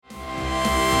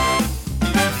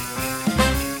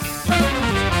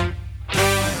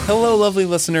Hello, lovely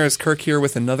listeners. Kirk here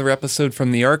with another episode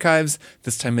from the archives,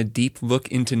 this time a deep look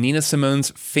into Nina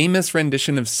Simone's famous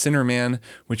rendition of Sinner Man,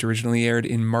 which originally aired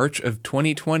in March of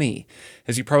 2020.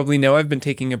 As you probably know, I've been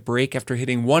taking a break after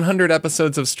hitting 100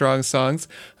 episodes of Strong Songs.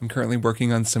 I'm currently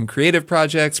working on some creative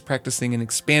projects, practicing and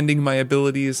expanding my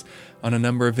abilities on a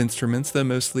number of instruments, though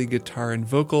mostly guitar and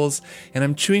vocals, and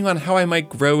I'm chewing on how I might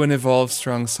grow and evolve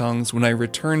Strong Songs when I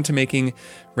return to making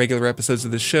regular episodes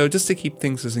of the show, just to keep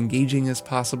things as engaging as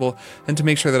possible and to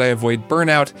make sure that I avoid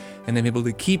burnout and I'm able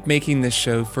to keep making this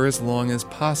show for as long as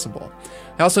possible.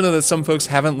 I also know that some folks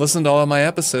haven't listened to all of my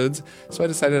episodes, so I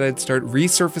decided I'd start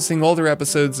resurfacing older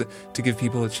episodes to give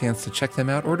people a chance to check them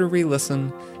out or to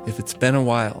re-listen if it's been a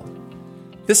while.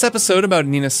 This episode about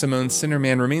Nina Simone's Sinner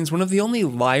Man remains one of the only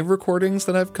live recordings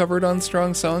that I've covered on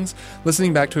Strong Songs.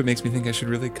 Listening back to it makes me think I should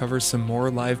really cover some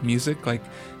more live music, like,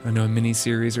 I don't know, a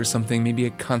mini-series or something, maybe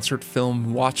a concert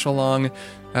film watch-along,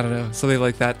 I don't know, something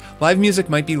like that. Live music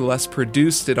might be less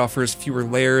produced, it offers fewer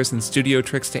layers and studio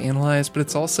tricks to analyze, but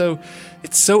it's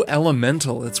so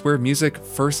elemental. It's where music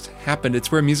first happened.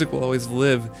 It's where music will always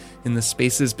live, in the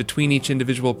spaces between each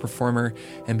individual performer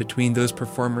and between those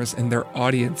performers and their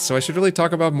audience. So I should really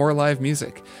talk about more live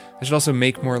music. I should also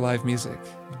make more live music.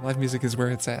 Live music is where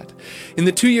it's at. In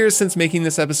the 2 years since making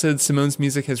this episode, Simone's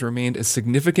music has remained a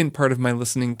significant part of my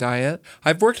listening diet.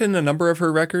 I've worked in a number of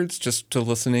her records just to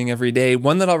listening every day.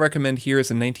 One that I'll recommend here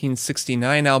is a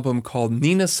 1969 album called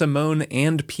Nina Simone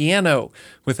and Piano,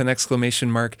 with an exclamation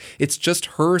mark. It's just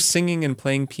her singing and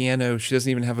playing piano. She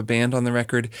doesn't even have a band on the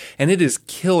record, and it is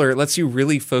killer. It lets you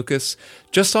really focus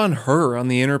just on her, on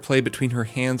the interplay between her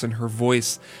hands and her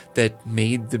voice that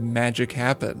made the magic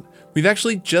happen. We've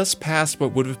actually just passed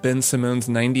what would have been Simone's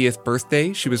 90th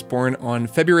birthday. She was born on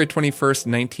February 21st,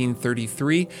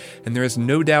 1933, and there is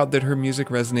no doubt that her music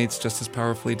resonates just as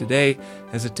powerfully today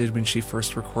as it did when she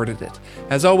first recorded it.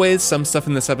 As always, some stuff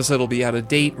in this episode will be out of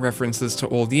date, references to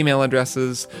old email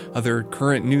addresses, other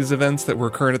current news events that were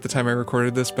current at the time I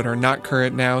recorded this but are not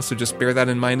current now, so just bear that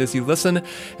in mind as you listen.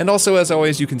 And also, as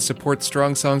always, you can support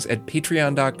Strong Songs at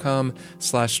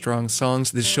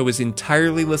patreon.com/strongsongs. This show is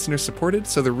entirely listener supported,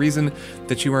 so the reason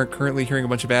that you aren't currently hearing a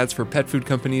bunch of ads for pet food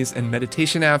companies and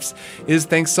meditation apps is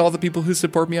thanks to all the people who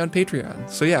support me on Patreon.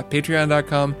 So yeah,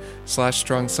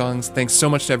 patreon.com/strongsongs. Thanks so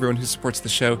much to everyone who supports the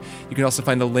show. You can also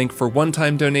find a link for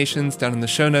one-time donations down in the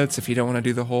show notes if you don't want to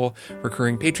do the whole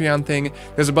recurring Patreon thing.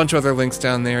 There's a bunch of other links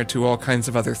down there to all kinds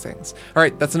of other things. All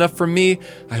right, that's enough from me.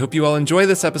 I hope you all enjoy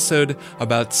this episode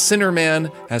about Sinner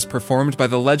Man as performed by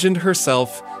the legend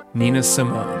herself, Nina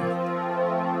Simone.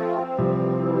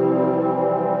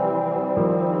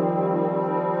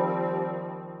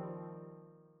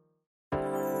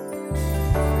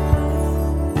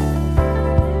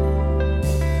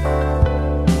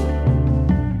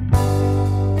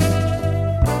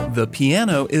 The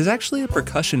piano is actually a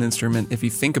percussion instrument if you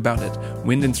think about it.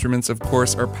 Wind instruments, of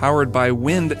course, are powered by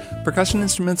wind. Percussion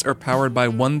instruments are powered by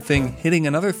one thing hitting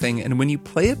another thing, and when you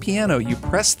play a piano, you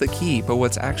press the key, but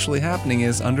what's actually happening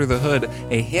is, under the hood,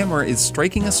 a hammer is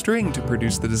striking a string to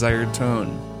produce the desired tone.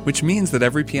 Which means that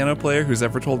every piano player who's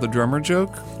ever told a drummer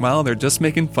joke, well, they're just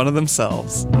making fun of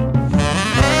themselves.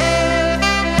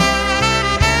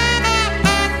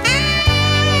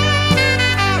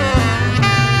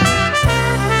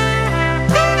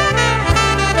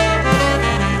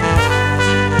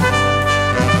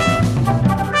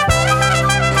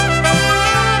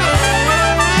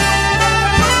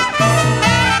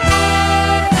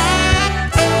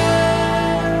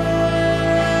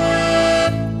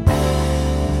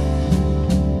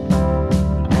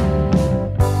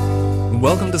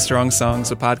 Welcome to Strong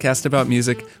Songs, a podcast about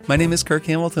music. My name is Kirk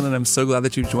Hamilton, and I'm so glad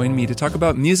that you joined me to talk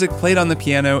about music played on the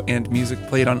piano and music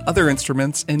played on other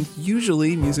instruments, and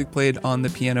usually music played on the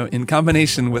piano in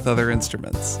combination with other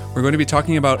instruments. We're going to be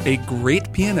talking about a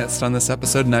great pianist on this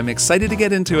episode, and I'm excited to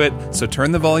get into it, so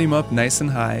turn the volume up nice and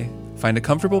high, find a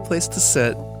comfortable place to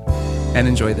sit, and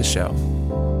enjoy the show.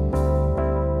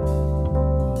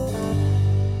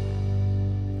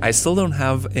 I still don't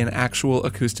have an actual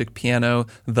acoustic piano,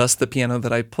 thus the piano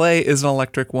that I play is an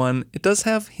electric one. It does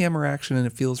have hammer action and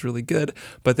it feels really good,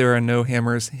 but there are no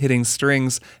hammers hitting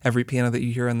strings. Every piano that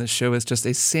you hear on this show is just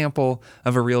a sample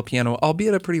of a real piano,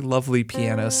 albeit a pretty lovely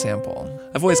piano sample.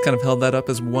 I've always kind of held that up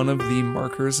as one of the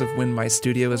markers of when my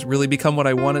studio has really become what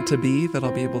I want it to be, that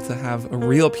I'll be able to have a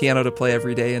real piano to play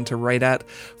every day and to write at.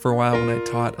 For a while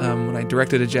when I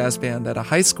directed a jazz band at a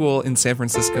high school in San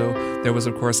Francisco, there was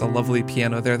of course a lovely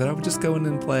piano there that I would just go in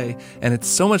and play. And it's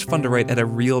so much fun to write at a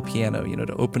real piano,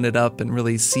 to open it up and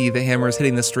really see the hammers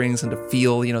hitting the strings and to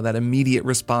feel, that immediate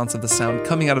response of the sound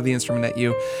coming out of the instrument at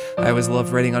you. I always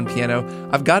loved writing on piano.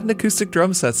 I've got an acoustic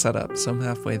drum set set up, so I'm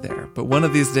halfway there. But one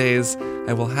of these days,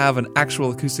 I will have an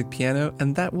actual acoustic piano,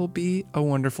 and that will be a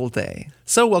wonderful day.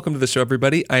 So welcome to the show,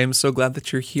 everybody. I am so glad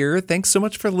that you're here. Thanks so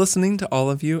much for listening to all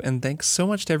of you, and thanks so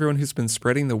much to everyone who's been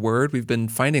spreading the word. We've been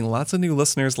finding lots of new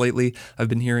listeners lately. I've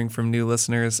been hearing from new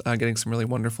listeners, getting some really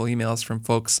wonderful emails from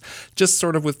folks just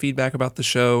sort of with feedback about the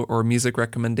show or music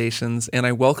recommendations, and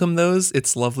I welcome those.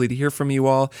 It's lovely to hear from you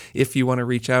all. If you want to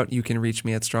reach out, you can reach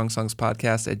me at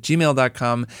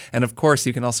strongsongspodcast@gmail.com, and of course,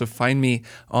 you can also find me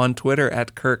on Twitter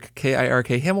at Kirk,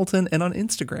 K-I-R-K Hamilton, and on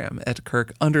Instagram at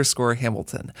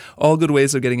Kirk_Hamilton. All good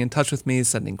ways of getting in touch with me,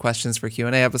 sending questions for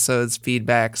Q&A episodes,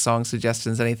 feedback, song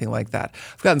suggestions, anything like that.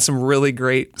 I've gotten some really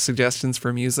great suggestions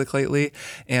for music lately,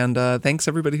 and thanks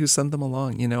everybody who sent them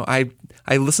along.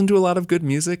 I listen to a lot of good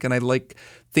music, and I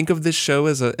think of this show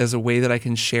as a way that I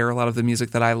can share a lot of the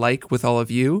music that I like with all of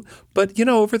you. But,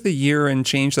 over the year and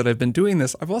change that I've been doing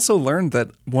this, I've also learned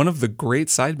that one of the great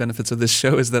side benefits of this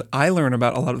show is that I learn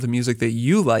about a lot of the music that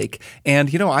you like.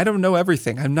 And, I don't know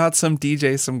everything. I'm not some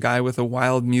DJ, some guy with a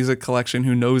wild music collection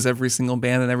who knows every single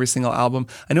band and every single album.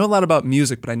 I know a lot about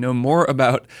music, but I know more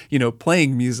about,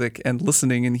 playing music and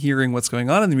listening and hearing what's going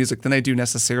on in the music than I do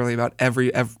necessarily about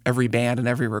every band and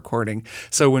every recording.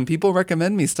 So when people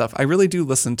recommend me stuff, I really do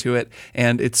listen to it,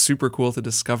 and it's super cool to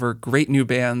discover great new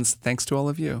bands thanks to all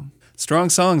of you. Strong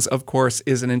Songs, of course,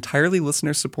 is an entirely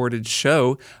listener-supported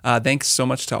show. Thanks so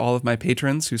much to all of my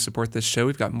patrons who support this show.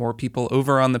 We've got more people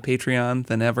over on the Patreon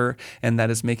than ever, and that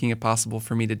is making it possible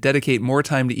for me to dedicate more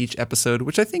time to each episode,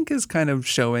 which I think is kind of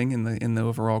showing in the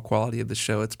overall quality of the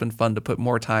show. It's been fun to put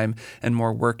more time and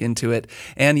more work into it.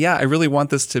 And yeah, I really want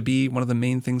this to be one of the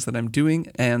main things that I'm doing,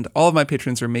 and all of my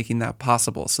patrons are making that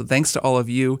possible. So thanks to all of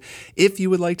you. If you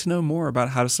would like to know more about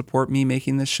how to support me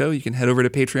making this show, you can head over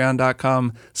to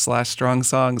patreon.com/Strong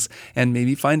Songs and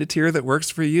maybe find a tier that works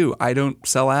for you. I don't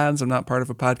sell ads. I'm not part of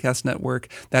a podcast network.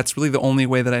 That's really the only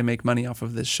way that I make money off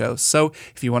of this show. So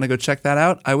if you want to go check that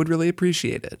out, I would really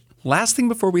appreciate it. Last thing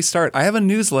before we start, I have a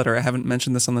newsletter. I haven't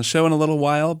mentioned this on the show in a little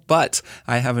while, but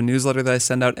I have a newsletter that I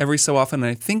send out every so often, and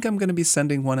I think I'm going to be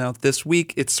sending one out this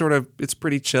week. It's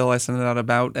pretty chill. I send it out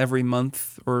about every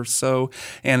month or so,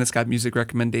 and it's got music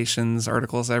recommendations,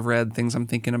 articles I've read, things I'm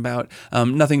thinking about.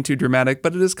 Nothing too dramatic,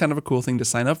 but it is kind of a cool thing to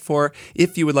sign up for.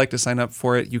 If you would like to sign up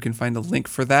for it, you can find a link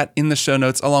for that in the show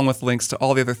notes, along with links to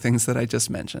all the other things that I just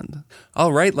mentioned.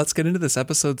 All right, let's get into this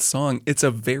episode's song. It's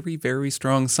a very, very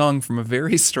strong song from a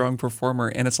very strong performer,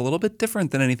 and it's a little bit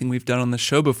different than anything we've done on the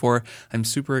show before. I'm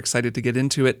super excited to get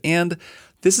into it, and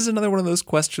this is another one of those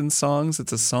question songs.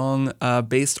 It's a song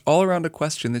based all around a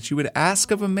question that you would ask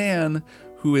of a man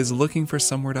who is looking for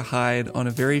somewhere to hide on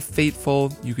a very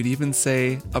fateful, you could even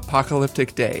say,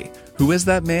 apocalyptic day. Who is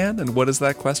that man, and what is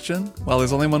that question? Well,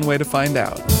 there's only one way to find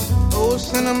out. Oh,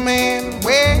 sinner man,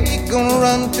 where you gonna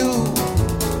run to?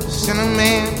 Sinner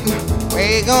man,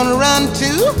 where you gonna run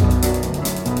to?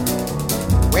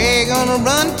 Where you gonna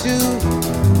run to?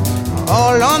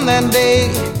 All on that day.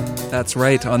 That's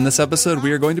right. On this episode,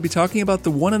 we are going to be talking about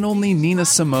the one and only Nina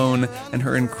Simone and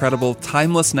her incredible,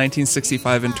 timeless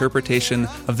 1965 interpretation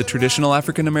of the traditional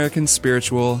African-American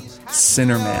spiritual,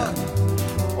 Sinner Man.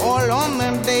 All on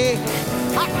that day,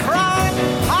 I cried,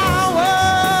 power,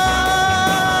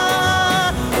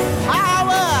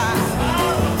 power,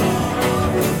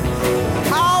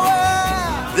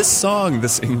 power. This song,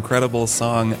 this incredible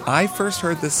song, I first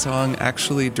heard this song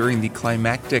actually during the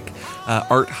climactic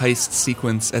art heist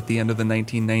sequence at the end of the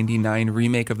 1999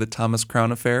 remake of the Thomas Crown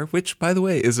Affair, which, by the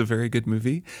way, is a very good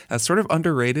movie. Sort of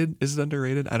underrated. Is it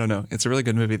underrated? I don't know. It's a really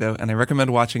good movie, though, and I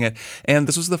recommend watching it. And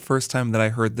this was the first time that I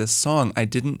heard this song. I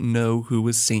didn't know who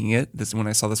was singing it when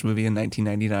I saw this movie in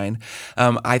 1999.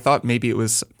 I thought maybe it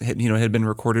was, it had been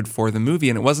recorded for the movie,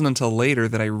 and it wasn't until later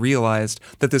that I realized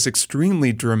that this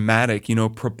extremely dramatic,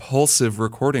 propulsive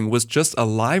recording was just a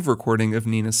live recording of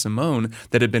Nina Simone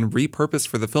that had been repurposed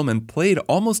for the film and played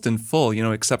almost in full,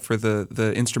 except for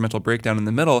the instrumental breakdown in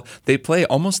the middle. They play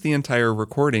almost the entire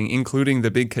recording, including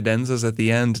the big cadenzas at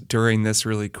the end during this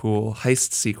really cool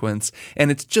heist sequence.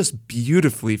 And it's just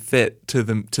beautifully fit to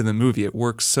the movie. It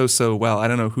works so well. I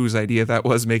don't know whose idea that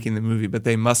was making the movie, but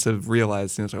they must have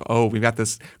realized, we've got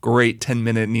this great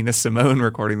 10-minute Nina Simone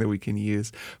recording that we can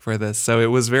use for this. So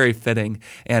it was very fitting,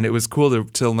 and it was cool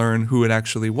to learn who it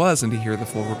actually was and to hear the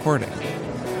full recording.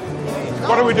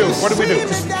 What do we do? What do we do?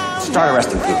 Just start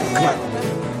arresting people. Come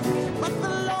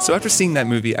on. So after seeing that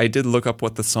movie, I did look up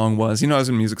what the song was. I was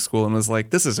in music school and was like,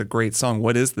 this is a great song.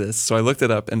 What is this? So I looked it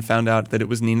up and found out that it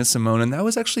was Nina Simone, and that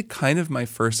was actually kind of my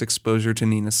first exposure to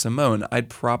Nina Simone. I'd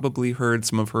probably heard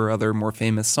some of her other more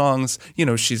famous songs.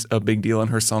 She's a big deal,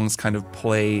 and her songs kind of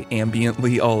play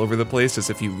ambiently all over the place, as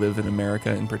if you live in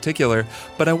America in particular.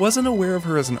 But I wasn't aware of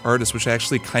her as an artist, which I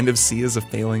actually kind of see as a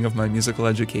failing of my musical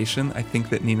education. I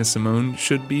think that Nina Simone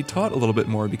should be taught a little bit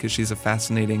more because she's a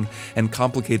fascinating and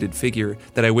complicated figure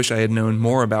that I wish I had known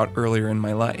more about earlier in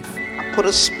my life. I put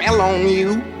a spell on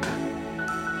you.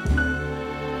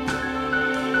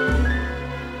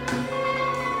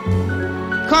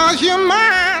 'Cause you're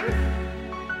mine.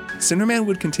 Sinnerman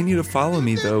would continue to follow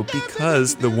me, though,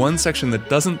 because the one section that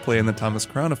doesn't play in the Thomas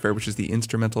Crown Affair, which is the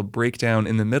instrumental breakdown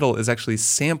in the middle, is actually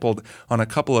sampled on a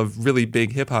couple of really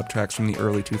big hip-hop tracks from the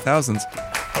early 2000s.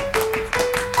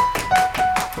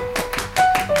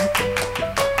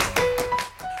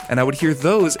 And I would hear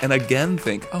those and again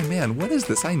think, oh man, what is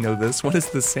this? I know this. What is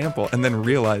this sample? And then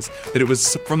realize that it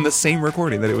was from the same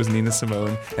recording, that it was Nina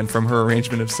Simone and from her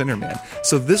arrangement of Sinnerman.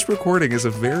 So this recording is a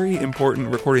very important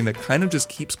recording that kind of just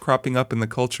keeps cropping up in the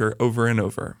culture over and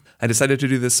over. I decided to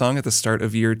do this song at the start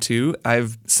of year 2.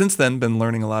 I've since then been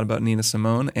learning a lot about Nina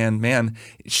Simone, and man,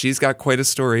 she's got quite a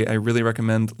story. I really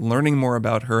recommend learning more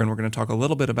about her, and we're going to talk a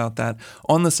little bit about that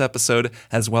on this episode,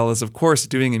 as well as, of course,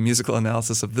 doing a musical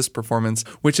analysis of this performance,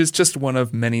 which is just one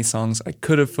of many songs I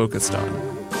could have focused on.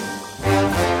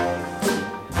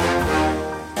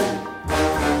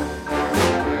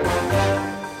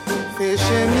 Fish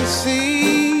in the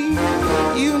sea,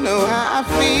 you know how I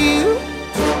feel.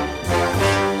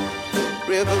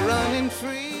 River running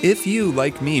free. If you,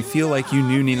 like me, feel like you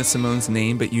knew Nina Simone's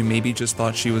name, but you maybe just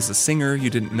thought she was a singer,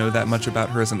 you didn't know that much about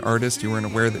her as an artist, you weren't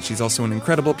aware that she's also an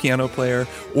incredible piano player,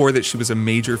 or that she was a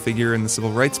major figure in the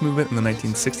civil rights movement in the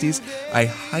 1960s, I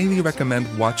highly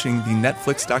recommend watching the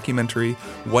Netflix documentary,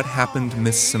 What Happened,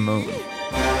 Miss Simone.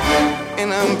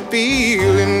 And I'm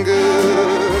feeling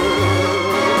good.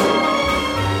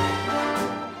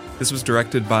 This was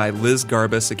directed by Liz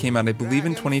Garbus. It came out, I believe,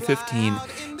 in 2015.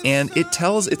 And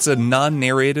it's a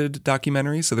non-narrated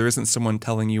documentary, so there isn't someone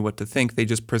telling you what to think. They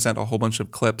just present a whole bunch of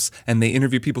clips, and they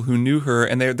interview people who knew her,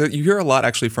 and you hear a lot,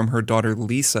 actually, from her daughter,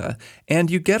 Lisa.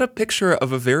 And you get a picture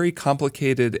of a very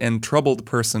complicated and troubled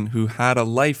person who had a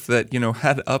life that,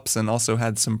 had ups and also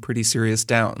had some pretty serious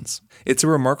downs. It's a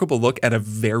remarkable look at a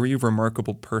very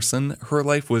remarkable person. Her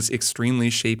life was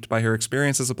extremely shaped by her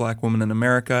experience as a black woman in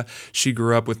America. She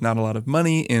grew up with not a lot of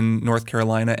money in North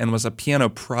Carolina and was a piano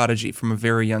prodigy from a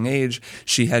very young age.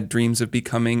 She had dreams of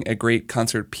becoming a great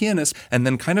concert pianist and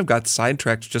then kind of got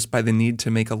sidetracked just by the need to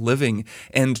make a living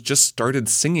and just started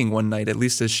singing one night. At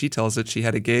least as she tells it, she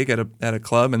had a gig at a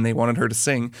club and they wanted her to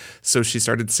sing. So she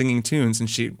started singing tunes and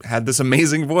she had this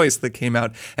amazing voice that came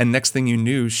out. And next thing you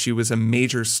knew, she was a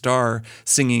major star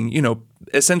singing,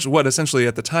 essentially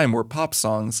at the time were pop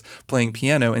songs, playing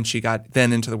piano, and she got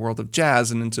then into the world of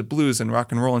jazz and into blues and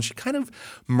rock and roll, and she kind of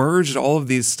merged all of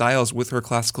these styles with her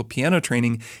classical piano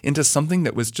training into something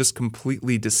that was just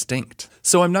completely distinct.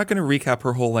 So I'm not going to recap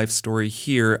her whole life story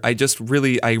here. I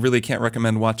really can't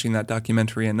recommend watching that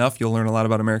documentary enough. You'll learn a lot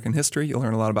about American history, you'll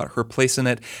learn a lot about her place in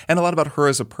it, and a lot about her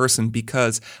as a person,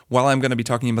 because while I'm going to be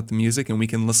talking about the music, and we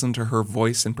can listen to her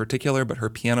voice in particular, but her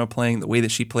piano playing, the way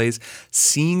that she plays,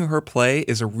 seeing her play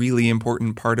is a really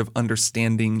important part of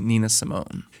understanding Nina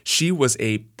Simone. She was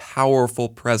a powerful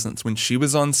presence. When she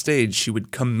was on stage, she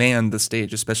would command the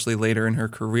stage, especially later in her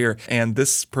career. And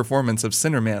this performance of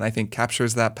Sinnerman, I think,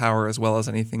 captures that power as well as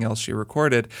anything else she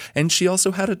recorded. And she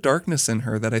also had a darkness in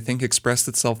her that I think expressed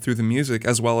itself through the music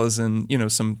as well as in,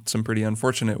 some pretty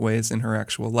unfortunate ways in her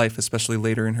actual life, especially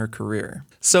later in her career.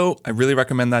 So I really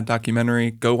recommend that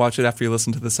documentary. Go watch it after you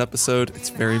listen to this episode. It's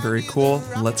very, very cool.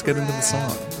 Let's get into the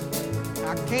song.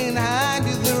 I can't hide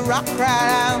you the rock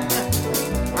crowd.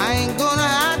 I ain't gonna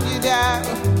hide you down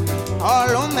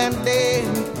all on that day.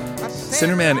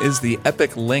 Sinnerman is the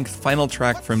epic-length final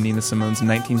track from Nina Simone's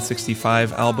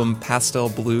 1965 album Pastel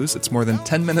Blues. It's more than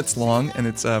 10 minutes long, and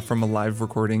it's from a live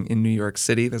recording in New York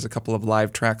City. There's a couple of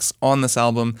live tracks on this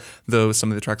album, though some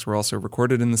of the tracks were also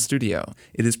recorded in the studio.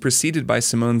 It is preceded by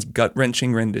Simone's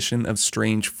gut-wrenching rendition of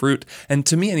Strange Fruit, and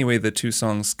to me anyway, the two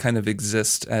songs kind of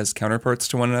exist as counterparts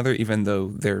to one another, even though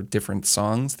they're different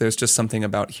songs. There's just something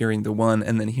about hearing the one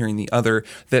and then hearing the other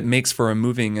that makes for a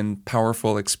moving and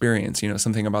powerful experience,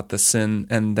 something about the sin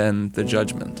and then the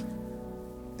judgment.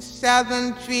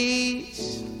 Southern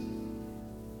trees,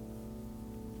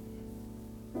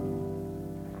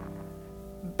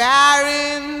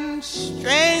 barren,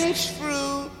 strange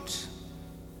fruit,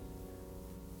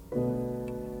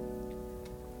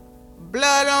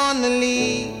 blood on the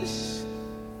leaves,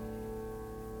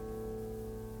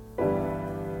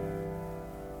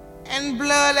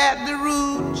 blood at the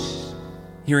roots.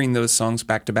 Hearing those songs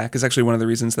back to back is actually one of the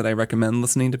reasons that I recommend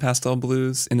listening to Pastel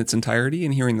Blues in its entirety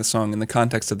and hearing the song in the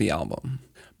context of the album.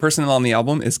 Personnel on the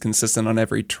album is consistent on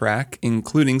every track,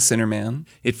 including Sinnerman.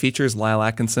 It features Lyle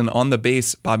Atkinson on the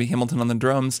bass, Bobby Hamilton on the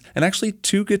drums, and actually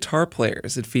 2 guitar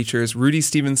players. It features Rudy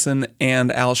Stevenson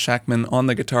and Al Shackman on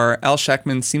the guitar. Al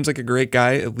Shackman seems like a great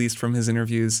guy, at least from his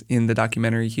interviews in the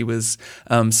documentary. He was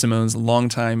Simone's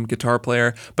longtime guitar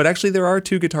player, but actually there are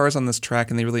 2 guitars on this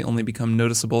track and they really only become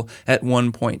noticeable at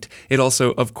one point. It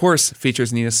also, of course,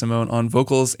 features Nina Simone on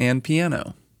vocals and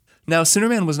piano. Now,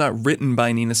 Sinnerman was not written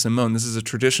by Nina Simone. This is a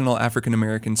traditional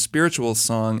African-American spiritual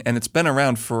song, and it's been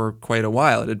around for quite a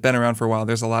while. It had been around for a while.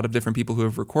 There's a lot of different people who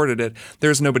have recorded it.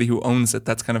 There's nobody who owns it.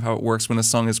 That's kind of how it works when a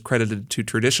song is credited to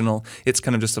traditional. It's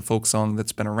kind of just a folk song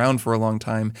that's been around for a long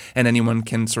time, and anyone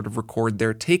can sort of record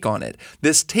their take on it.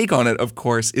 This take on it, of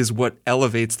course, is what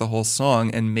elevates the whole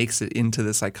song and makes it into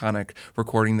this iconic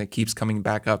recording that keeps coming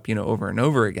back up, over and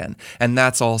over again. And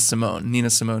that's all Simone.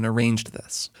 Nina Simone arranged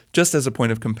this. Just as a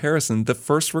point of comparison, the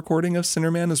first recording of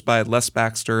Sinnerman is by Les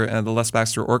Baxter and the Les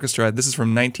Baxter Orchestra. This is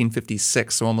from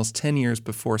 1956, so almost 10 years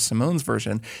before Simone's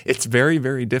version. It's very,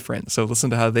 very different, so listen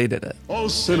to how they did it. Oh,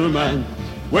 Sinnerman,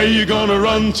 where you gonna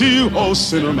run to? Oh,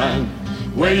 Sinnerman,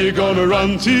 where you gonna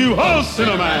run to? Oh,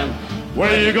 Sinnerman,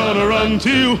 where you gonna run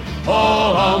to?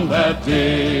 All on that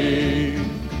day.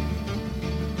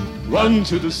 Run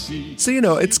to the sea.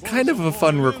 So, it's kind of a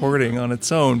fun recording on its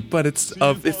own, but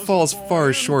it falls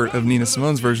far short of Nina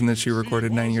Simone's version that she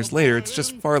recorded 9 years later. It's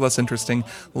just far less interesting,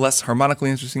 less harmonically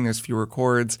interesting. There's fewer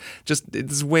chords.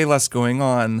 There's way less going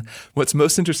on. What's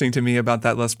most interesting to me about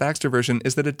that Les Baxter version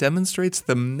is that it demonstrates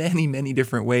the many, many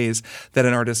different ways that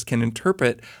an artist can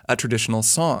interpret a traditional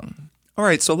song. All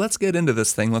right, so let's get into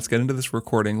this thing. Let's get into this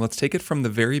recording. Let's take it from the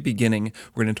very beginning.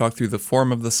 We're going to talk through the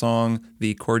form of the song,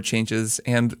 the chord changes,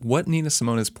 and what Nina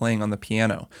Simone is playing on the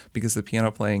piano, because the piano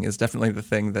playing is definitely the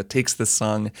thing that takes this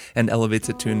song and elevates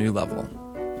it to a new level.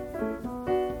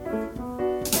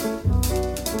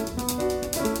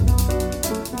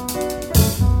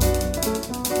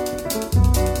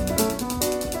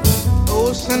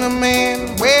 Oh,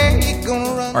 Sinnerman, where you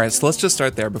gonna run? All right, so let's just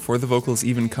start there. Before the vocals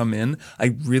even come in,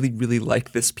 I really, really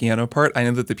like this piano part. I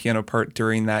know that the piano part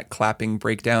during that clapping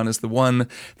breakdown is the one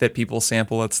that people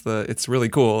sample. It's really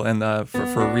cool, and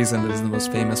for a reason, it is the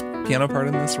most famous piano part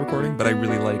in this recording, but I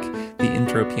really like the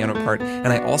intro piano part, and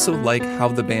I also like how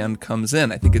the band comes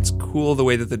in. I think it's cool the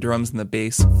way that the drums and the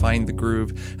bass find the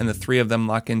groove, and the 3 of them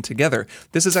lock in together.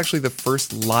 This is actually the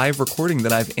first live recording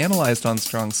that I've analyzed on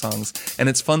Strong Songs, and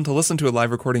it's fun to listen to a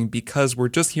live recording because we're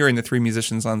just hearing the 3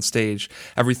 musicians on stage.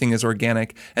 Everything is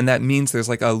organic, and that means there's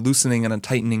like a loosening and a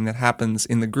tightening that happens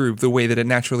in the groove the way that it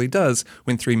naturally does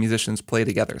when 3 musicians play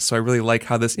together. So I really like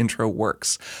how this intro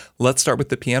works. Let's start with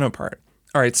the piano part.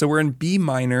 All right, so we're in B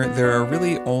minor. There are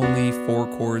really only 4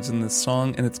 chords in this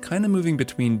song, and it's kind of moving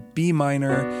between B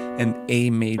minor and A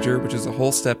major, which is a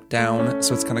whole step down.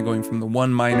 So it's kind of going from the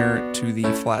 1 minor to the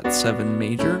flat 7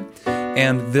 major.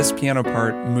 And this piano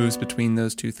part moves between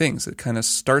those 2 things. It kind of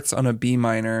starts on a B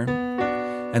minor,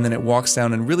 and then it walks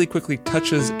down and really quickly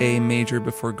touches A major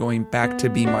before going back to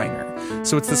B minor.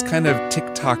 So it's this kind of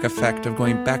tick-tock effect of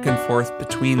going back and forth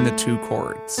between the 2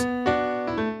 chords.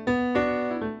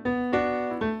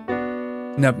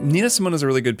 Now, Nina Simone is a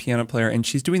really good piano player, and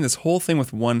she's doing this whole thing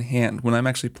with one hand. When I'm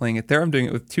actually playing it there, I'm doing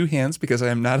it with 2 hands because I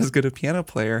am not as good a piano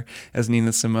player as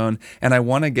Nina Simone, and I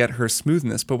want to get her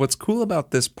smoothness. But what's cool about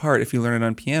this part, if you learn it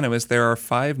on piano, is there are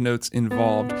 5 notes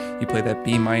involved. You play that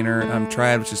B minor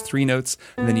triad, which is 3 notes,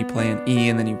 and then you play an E,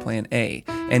 and then you play an A.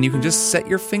 And you can just set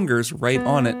your fingers right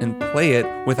on it and play it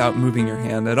without moving your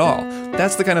hand at all.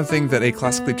 That's the kind of thing that a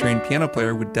classically trained piano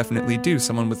player would definitely do,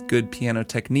 someone with good piano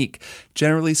technique.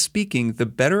 Generally speaking,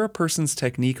 the better a person's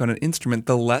technique on an instrument,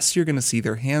 the less you're going to see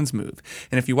their hands move.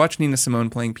 And if you watch Nina Simone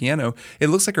playing piano, it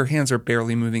looks like her hands are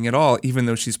barely moving at all, even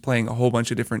though she's playing a whole bunch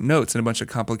of different notes and a bunch of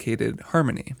complicated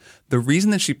harmony. The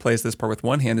reason that she plays this part with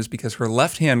one hand is because her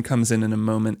left hand comes in a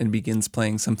moment and begins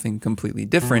playing something completely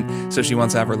different, so she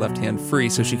wants to have her left hand free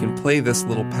so she can play this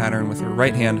little pattern with her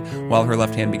right hand while her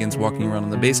left hand begins walking around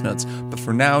on the bass notes. But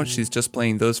for now, she's just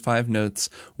playing those 5 notes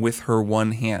with her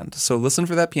one hand. So listen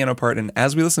for that piano part, and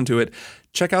as we listen to it,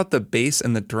 check out the bass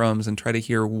and the drums and try to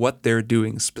hear what they're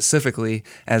doing specifically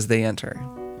as they enter.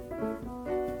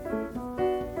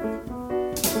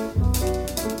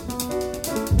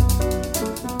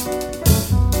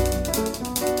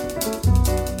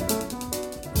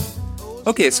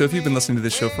 Okay, so if you've been listening to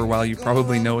this show for a while, you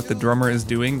probably know what the drummer is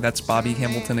doing. That's Bobby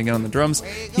Hamilton again on the drums.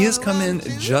 He has come in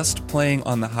just playing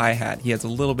on the hi-hat. He has a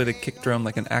little bit of kick drum,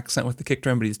 like an accent with the kick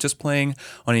drum, but he's just playing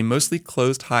on a mostly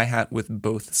closed hi-hat with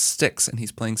both sticks, and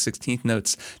he's playing 16th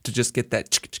notes to just get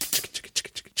that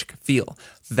feel.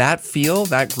 That feel,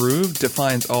 that groove,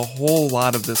 defines a whole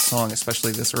lot of this song,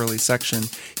 especially this early section.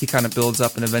 He kind of builds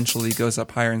up and eventually goes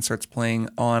up higher and starts playing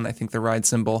on, I think, the ride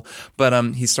cymbal. But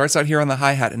he starts out here on the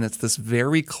hi-hat, and it's this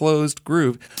very closed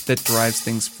groove that drives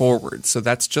things forward. So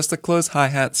that's just a closed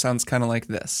hi-hat, sounds kind of like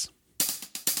this.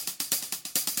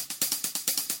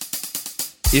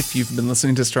 If you've been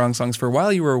listening to Strong Songs for a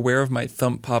while, you are aware of my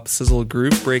thump, pop, sizzle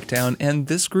groove breakdown, and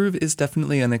this groove is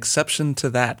definitely an exception to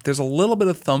that. There's a little bit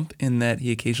of thump in that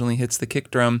he occasionally hits the kick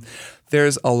drum.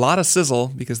 There's a lot of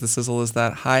sizzle, because the sizzle is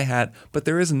that hi-hat, but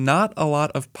there is not a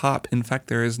lot of pop. In fact,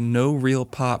 there is no real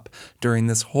pop during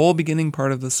this whole beginning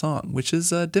part of the song, which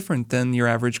is different than your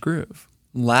average groove.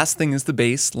 Last thing is the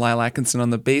bass. Lyle Atkinson on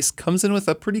the bass comes in with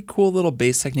a pretty cool little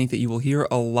bass technique that you will hear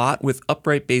a lot with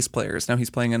upright bass players. Now he's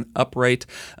playing an upright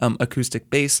acoustic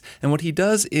bass, and what he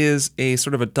does is a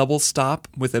sort of a double stop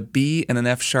with a B and an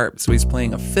F sharp. So he's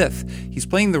playing a fifth. He's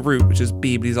playing the root, which is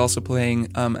B, but he's also playing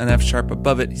an F sharp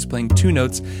above it. He's playing two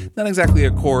notes, not exactly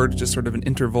a chord, just sort of an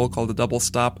interval called a double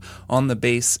stop on the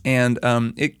bass, and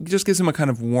it just gives him a kind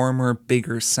of warmer,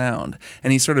 bigger sound.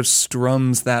 And he sort of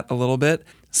strums that a little bit.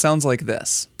 Sounds like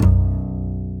this.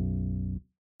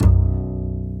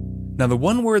 Now, the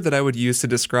one word that I would use to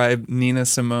describe Nina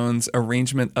Simone's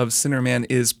arrangement of Sinnerman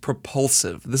is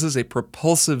propulsive. This is a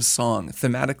propulsive song,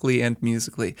 thematically and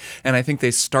musically, and I think they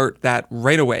start that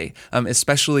right away,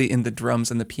 especially in the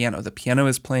drums and the piano. The piano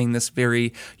is playing this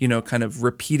very, kind of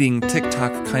repeating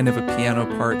tick-tock kind of a piano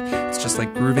part. It's just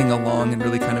like grooving along and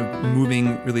really kind of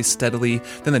moving really steadily.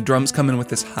 Then the drums come in with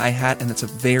this hi-hat, and it's a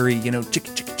very, chick,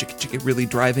 really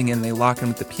driving in. They lock in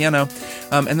with the piano.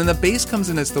 And then the bass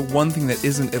comes in as the one thing that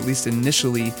isn't, at least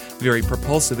initially, very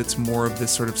propulsive. It's more of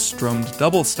this sort of strummed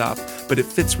double stop, but it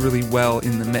fits really well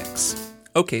in the mix.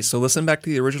 Okay, so listen back to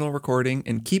the original recording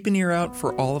and keep an ear out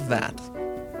for all of that.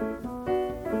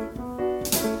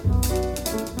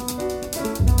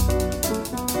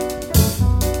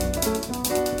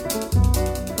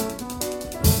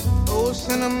 Oh,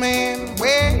 Sinnerman,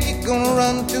 where you gonna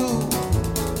run to?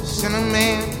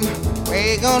 Sinnerman,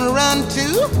 where you gonna run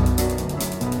to?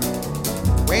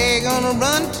 Where you gonna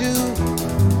run to?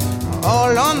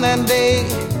 All on that day.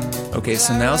 Okay,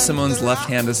 so now Simone's left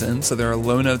hand is in, so there are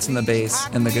low notes in the bass,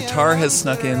 and the guitar has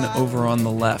snuck in over on the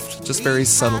left, just very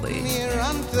subtly.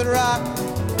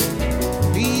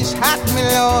 Please hide me,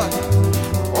 Lord,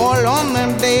 all on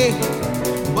that day.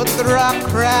 But the rock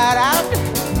cried out,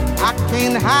 I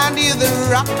can't hide you, the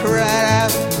rock cried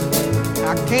out.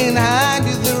 I can't hide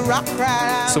you, the rock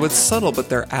cried out. So it's subtle, but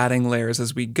they're adding layers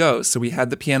as we go. So we had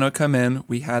the piano come in,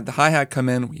 we had the hi-hat come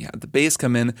in, we had the bass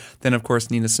come in, then of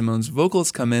course Nina Simone's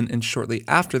vocals come in, and shortly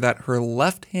after that, her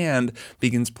left hand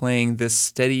begins playing this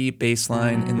steady bass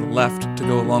line in the left to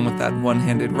go along with that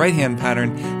one-handed right-hand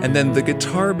pattern, and then the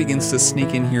guitar begins to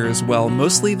sneak in here as well,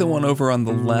 mostly the one over on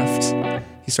the left.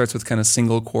 He starts with kind of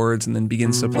single chords and then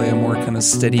begins to play a more kind of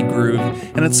steady groove,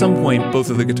 and at some point both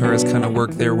of the guitars kind of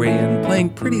work their way in,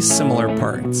 playing pretty similar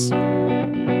parts.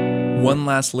 One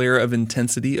last layer of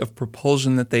intensity, of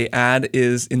propulsion that they add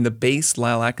is in the bass.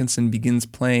 Lyle Atkinson begins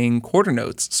playing quarter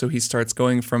notes, so he starts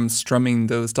going from strumming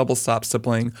those double stops to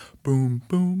playing boom,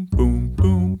 boom, boom,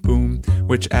 boom, boom,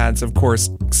 which adds, of course,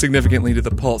 significantly to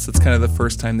the pulse. It's kind of the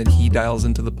first time that he dials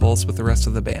into the pulse with the rest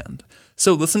of the band.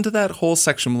 So listen to that whole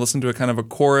section. We'll listen to a kind of a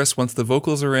chorus. Once the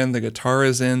vocals are in, the guitar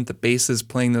is in, the bass is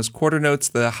playing those quarter notes,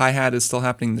 the hi-hat is still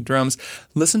happening, the drums.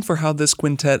 Listen for how this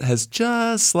quintet has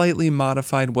just slightly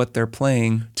modified what they're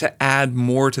playing to add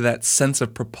more to that sense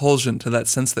of propulsion, to that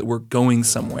sense that we're going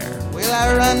somewhere. Will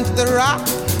I run to the rock?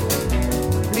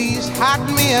 Please hide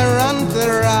me, I run to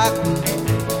the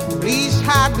rock. Please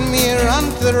hide me, I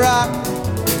run to the rock.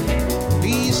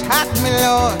 Please hide me,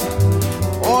 Lord,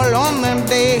 all on that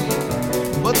day.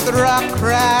 But the rock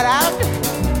cried out,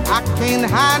 I can't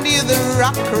hide you, the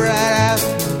rock cried out.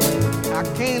 I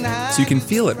can't hide. So you can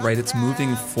feel it, right? It's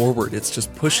moving forward. It's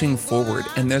just pushing forward.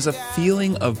 And there's a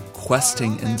feeling of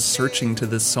questing and searching to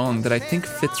this song that I think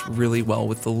fits really well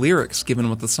with the lyrics, given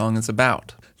what the song is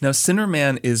about. Now, Sinner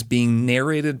Man is being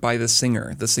narrated by the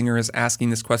singer. The singer is asking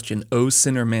this question, "Oh,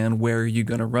 sinner man, where are you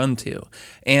going to run to?"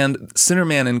 And Sinner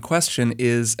Man in question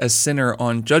is a sinner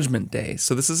on Judgment Day.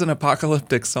 So this is an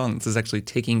apocalyptic song. This is actually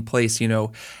taking place,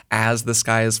 as the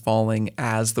sky is falling,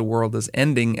 as the world is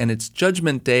ending, and it's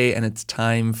Judgment Day, and it's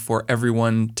time for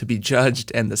everyone to be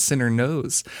judged, and the sinner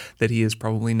knows that he is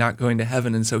probably not going to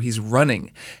heaven, and so he's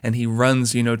running, and he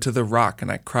runs, to the rock,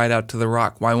 and I cried out to the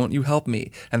rock, "Why won't you help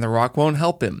me?" And the rock won't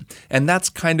help him. And that's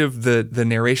kind of the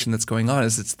narration that's going on,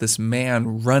 is it's this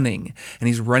man running, and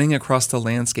he's running across the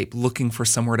landscape looking for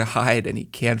somewhere to hide, and he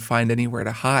can't find anywhere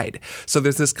to hide. So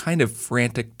there's this kind of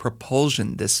frantic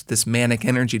propulsion, this manic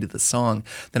energy to the song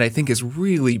that I think is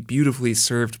really beautifully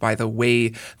served by the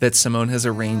way that Simone has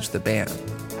arranged the band.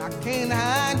 I can't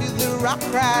hide you, the rock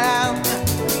right out.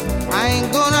 I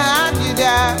ain't gonna hide you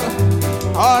down.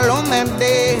 All on that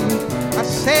day, I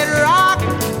said, rock,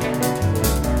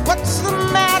 what's the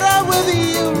matter with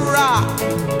you, rock?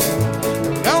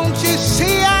 Don't you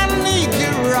see I need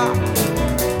you, rock?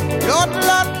 Lord,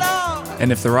 Lord, Lord.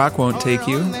 And if the rock won't take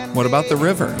you, what about the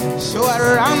river? So I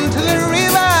ran to the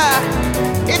river.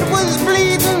 It was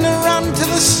bleeding to run to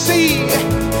the sea.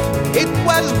 It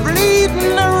was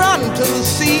bleeding to run to the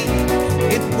sea.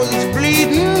 It was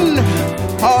bleeding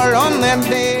all on that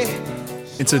day.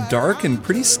 It's a dark and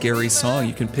pretty scary song.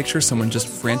 You can picture someone just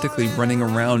frantically running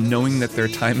around knowing that their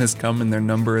time has come and their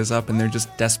number is up and they're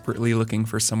just desperately looking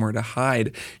for somewhere to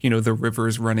hide. The river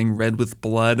is running red with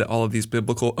blood. All of these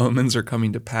biblical omens are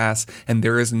coming to pass and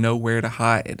there is nowhere to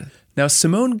hide. Now,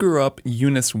 Simone grew up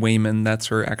Eunice Wayman, that's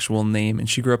her actual name, and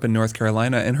she grew up in North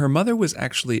Carolina, and her mother was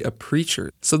actually a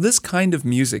preacher. So this kind of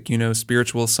music,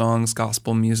 spiritual songs,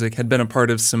 gospel music, had been a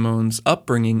part of Simone's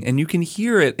upbringing, and you can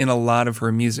hear it in a lot of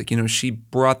her music. She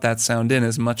brought that sound in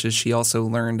as much as she also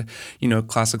learned,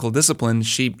 classical discipline.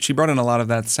 She brought in a lot of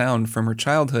that sound from her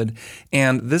childhood,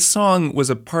 and this song was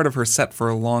a part of her set for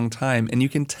a long time, and you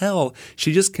can tell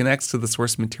she just connects to the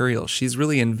source material. She's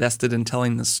really invested in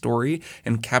telling the story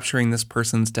and capturing this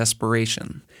person's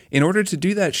desperation. In order to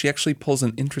do that, she actually pulls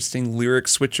an interesting lyric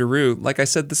switcheroo. Like I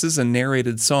said, this is a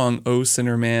narrated song, "Oh,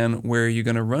 sinner man, where are you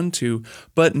going to run to?"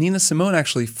 But Nina Simone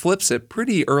actually flips it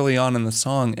pretty early on in the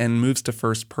song and moves to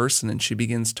first person, and she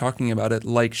begins talking about it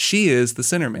like she is the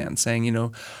sinner man, saying,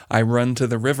 I run to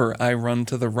the river, I run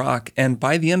to the rock. And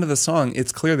by the end of the song,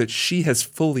 it's clear that she has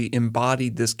fully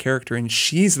embodied this character, and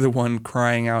she's the one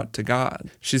crying out to God.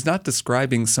 She's not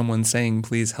describing someone saying,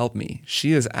 "Please help me."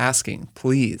 She is asking,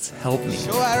 "Please help me."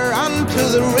 So I run to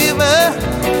the river,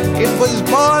 it was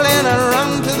boiling, I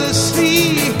run to the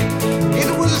sea.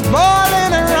 It was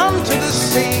boiling, I run to the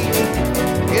sea.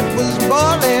 It was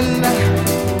boiling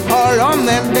all on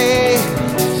that day.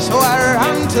 So I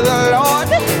run to the Lord,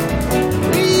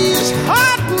 please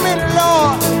hide me,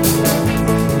 Lord.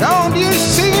 Don't you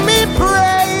see me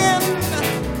praying?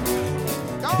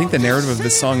 I think the narrative of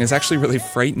this song is actually really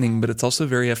frightening, but it's also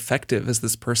very effective as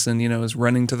this person, is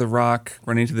running to the rock,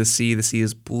 running to the sea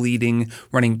is bleeding,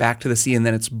 running back to the sea, and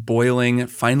then it's boiling.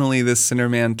 Finally, this sinner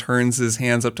man turns his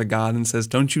hands up to God and says,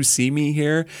 "Don't you see me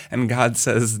here?" And God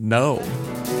says, "No."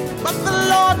 But the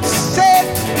Lord said,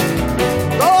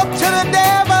 go to the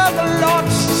devil. The Lord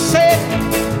said,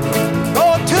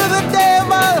 go to the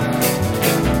devil.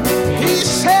 He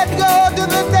said, go to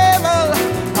the devil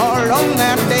all on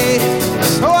that day.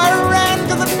 So I ran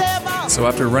to the devil. So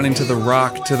after running to the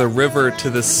rock, to the river, to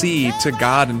the sea, to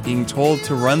God, and being told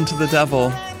to run to the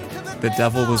devil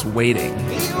was waiting.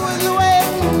 He was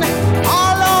waiting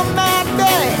all on that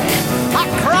day. I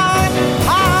cried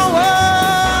power.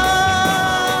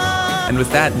 And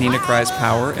with that, Nina cries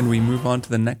power, and we move on to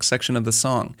the next section of the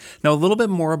song. Now, a little bit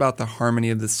more about the harmony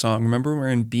of this song. Remember, we're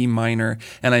in B minor,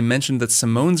 and I mentioned that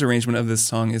Simone's arrangement of this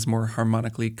song is more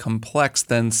harmonically complex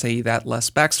than, say, that Les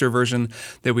Baxter version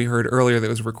that we heard earlier that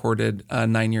was recorded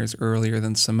 9 years earlier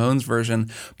than Simone's version.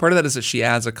 Part of that is that she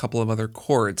adds a couple of other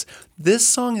chords. This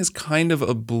song is kind of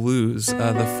a blues,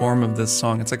 the form of this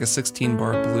song. It's like a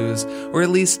 16-bar blues, or at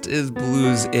least is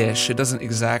blues-ish. It doesn't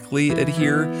exactly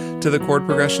adhere to the chord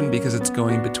progression because it's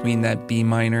going between that B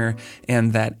minor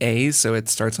and that A, so it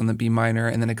starts on the B minor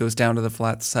and then it goes down to the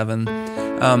flat 7.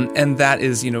 And that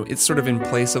is, it's sort of in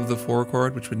place of the 4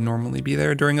 chord, which would normally be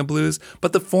there during a blues,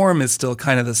 but the form is still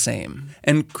kind of the same.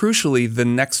 And crucially, the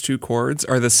next 2 chords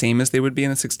are the same as they would be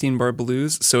in a 16-bar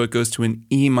blues, so it goes to an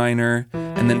E minor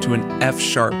and then to an F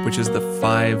sharp, which is the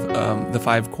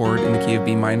 5 chord in the key of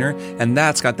B minor, and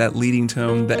that's got that leading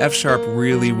tone. The F sharp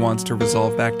really wants to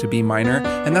resolve back to B minor,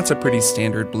 and that's a pretty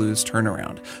standard blues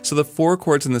turnaround. So the 4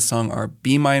 chords in the song are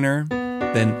B minor,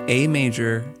 then A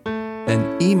major,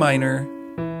 then E minor,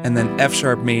 and then F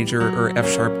sharp major or F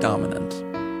sharp dominant.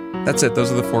 That's it.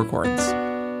 Those are the 4 chords.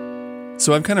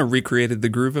 So I've kind of recreated the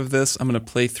groove of this. I'm going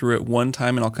to play through it one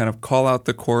time and I'll kind of call out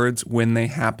the chords when they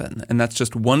happen. And that's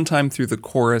just one time through the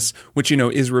chorus, which,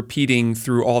 is repeating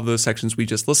through all of those sections we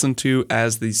just listened to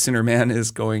as the sinner man is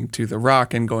going to the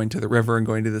rock and going to the river and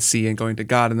going to the sea and going to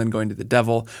God and then going to the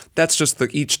devil. That's just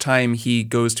each time he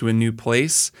goes to a new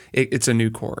place, it's a new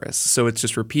chorus. So it's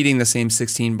just repeating the same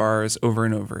 16 bars over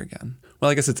and over again. Well,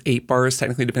 I guess it's 8 bars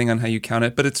technically, depending on how you count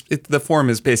it, but the form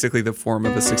is basically the form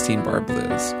of a 16-bar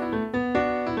blues.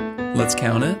 Let's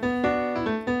count it.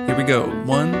 Here we go.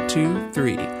 1, 2,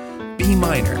 3. B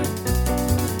minor.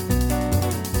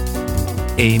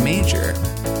 A major.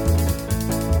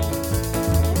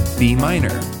 B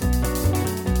minor.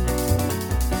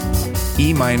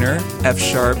 E minor, F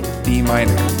sharp, B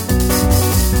minor.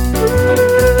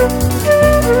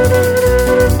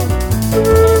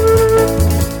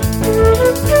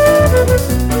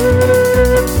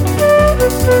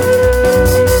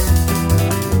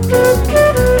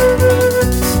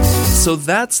 So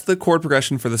that's the chord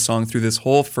progression for the song through this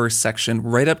whole first section,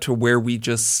 right up to where we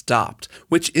just stopped,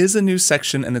 which is a new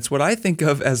section, and it's what I think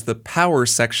of as the power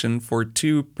section for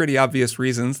 2 pretty obvious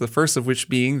reasons, the first of which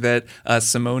being that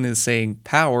Simone is saying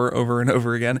power over and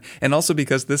over again, and also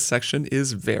because this section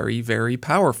is very, very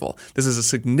powerful. This is a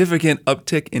significant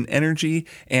uptick in energy,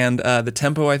 and the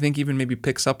tempo, I think, even maybe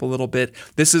picks up a little bit.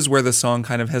 This is where the song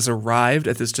kind of has arrived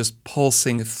at this just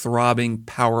pulsing, throbbing,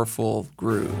 powerful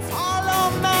groove.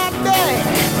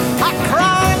 I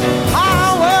cried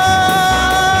power,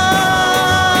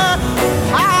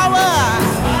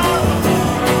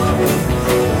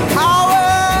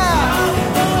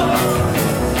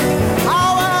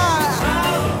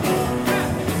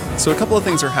 So a couple of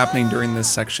things are happening during this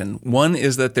section. One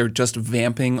is that they're just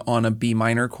vamping on a B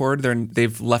minor chord.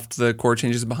 They've left the chord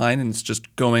changes behind and it's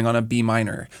just going on a B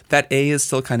minor. That A is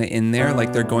still kind of in there,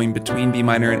 like they're going between B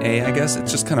minor and A, I guess. It's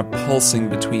just kind of pulsing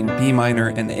between B minor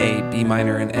and A, B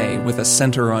minor and A, with a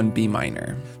center on B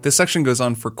minor. This section goes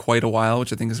on for quite a while,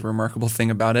 which I think is a remarkable thing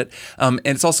about it. And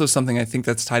it's also something I think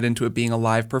that's tied into it being a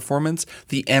live performance.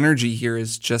 The energy here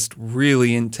is just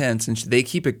really intense, and they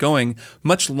keep it going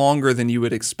much longer than you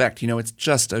would expect.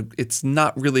 It's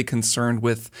not really concerned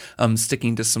with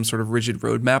sticking to some sort of rigid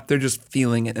roadmap. They're just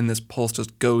feeling it, and this pulse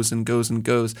just goes and goes and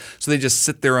goes. So they just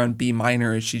sit there on B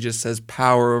minor as she just says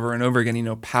power over and over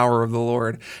again, power of the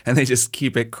Lord, and they just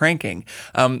keep it cranking.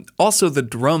 Also, the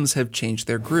drums have changed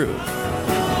their groove.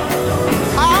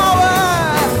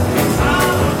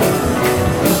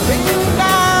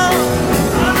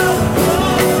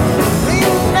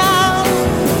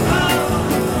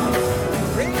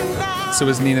 So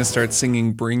as Nina starts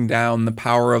singing Bring Down the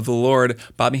Power of the Lord,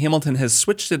 Bobby Hamilton has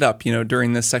switched it up,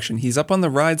 during this section. He's up on the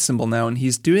ride cymbal now, and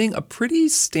he's doing a pretty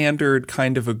standard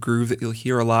kind of a groove that you'll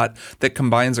hear a lot that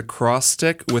combines a cross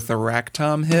stick with a rack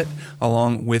tom hit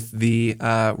along with the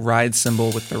ride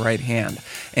cymbal with the right hand.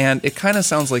 And it kind of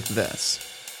sounds like this.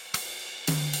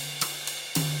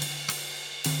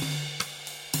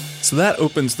 So that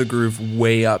opens the groove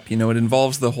way up. It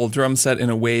involves the whole drum set in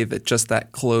a way that just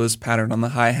that closed pattern on the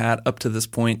hi-hat up to this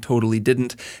point totally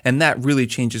didn't. And that really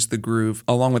changes the groove,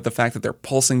 along with the fact that they're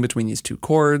pulsing between these two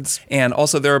chords. And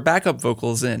also there are backup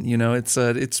vocals in,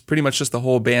 it's pretty much just the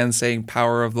whole band saying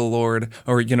power of the Lord,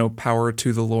 or, power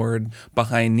to the Lord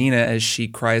behind Nina as she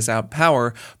cries out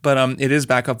power. But it is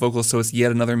backup vocals, so it's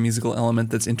yet another musical element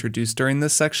that's introduced during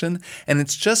this section. And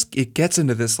it gets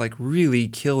into this like really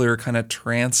killer kind of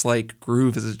trance-like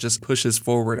groove as it just pushes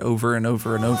forward over and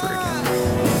over and over again.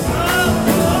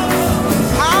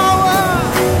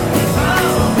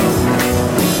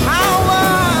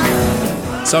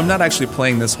 So I'm not actually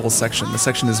playing this whole section. The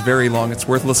section is very long. It's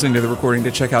worth listening to the recording to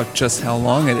check out just how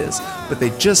long it is. But they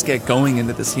just get going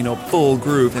into this, full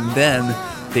groove, and then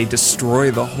they destroy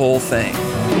the whole thing.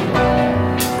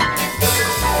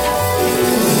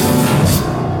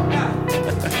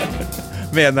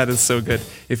 Man, that is so good.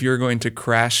 If you're going to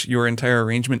crash your entire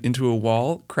arrangement into a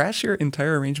wall, crash your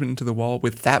entire arrangement into the wall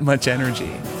with that much energy.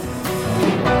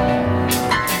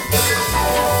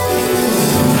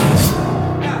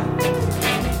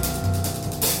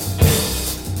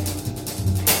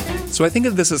 So I think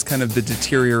of this as kind of the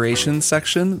deterioration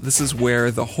section. This is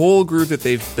where the whole groove that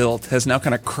they've built has now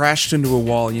kind of crashed into a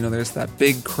wall. There's that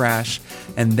big crash,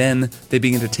 and then they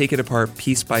begin to take it apart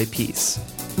piece by piece.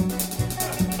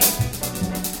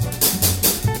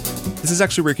 This is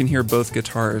actually where you can hear both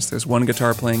guitars. There's one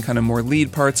guitar playing kind of more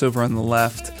lead parts over on the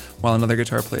left, while another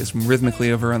guitar plays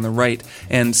rhythmically over on the right.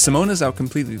 And Simone is out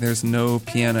completely. There's no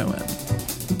piano in.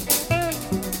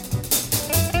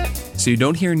 So you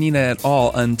don't hear Nina at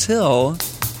all until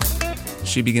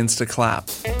she begins to clap.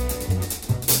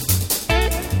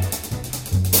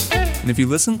 And if you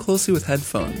listen closely with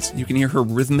headphones, you can hear her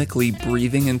rhythmically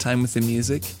breathing in time with the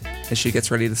music as she gets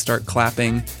ready to start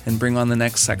clapping and bring on the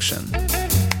next section.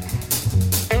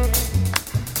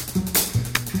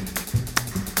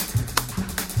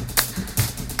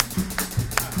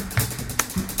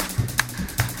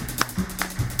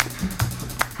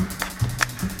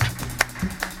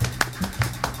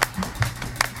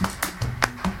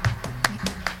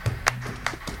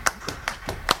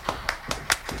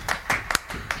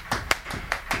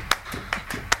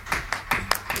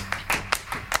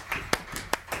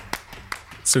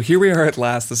 So here we are at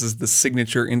last. This is the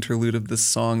signature interlude of this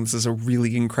song. This is a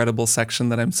really incredible section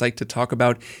that I'm psyched to talk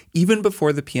about. Even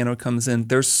before the piano comes in,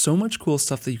 there's so much cool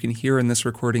stuff that you can hear in this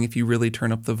recording if you really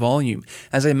turn up the volume.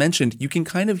 As I mentioned, you can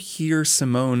kind of hear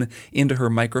Simone into her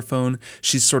microphone.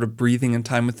 She's sort of breathing in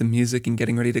time with the music and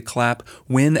getting ready to clap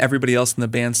when everybody else in the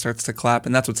band starts to clap.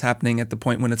 And that's what's happening at the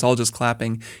point when it's all just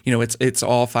clapping. You know, it's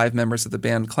all 5 members of the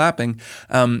band clapping.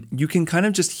 You can kind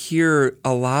of just hear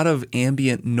a lot of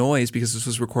ambient noise because this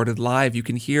was recorded live. You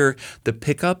can hear the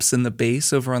pickups and the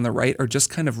bass over on the right are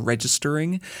just kind of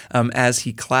registering as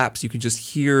he claps. You can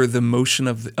just hear the motion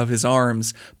of his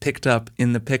arms picked up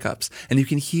in the pickups. And you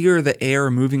can hear the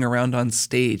air moving around on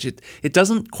stage. It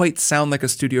doesn't quite sound like a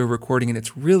studio recording, and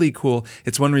it's really cool.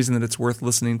 It's one reason that it's worth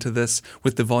listening to this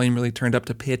with the volume really turned up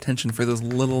to pay attention for those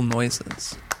little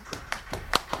noises.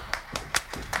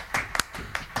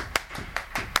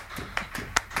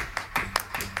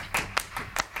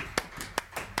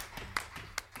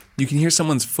 You can hear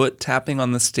someone's foot tapping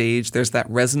on the stage. There's that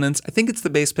resonance. I think it's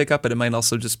the bass pickup, but it might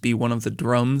also just be one of the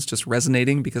drums just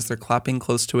resonating because they're clapping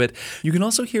close to it. You can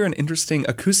also hear an interesting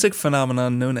acoustic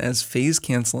phenomenon known as phase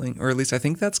canceling, or at least I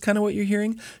think that's kind of what you're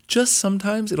hearing. Just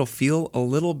sometimes it'll feel a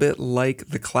little bit like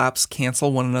the claps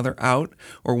cancel one another out,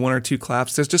 or 1 or 2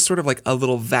 claps. There's just sort of like a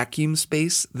little vacuum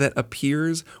space that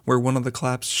appears where one of the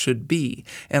claps should be.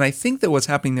 And I think that what's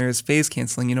happening there is phase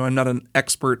canceling. You know, I'm not an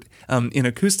expert in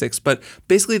acoustics, but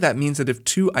basically that means that if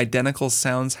 2 identical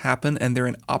sounds happen and they're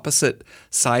in opposite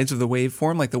sides of the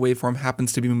waveform, like the waveform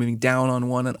happens to be moving down on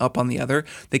one and up on the other,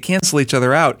 they cancel each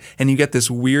other out, and you get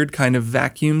this weird kind of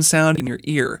vacuum sound in your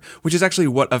ear, which is actually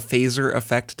what a phaser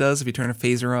effect does. If you turn a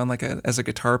phaser on as a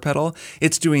guitar pedal,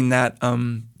 it's doing that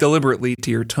deliberately to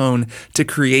your tone to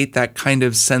create that kind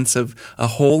of sense of a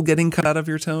hole getting cut out of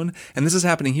your tone. And this is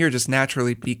happening here just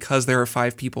naturally because there are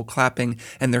 5 people clapping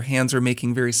and their hands are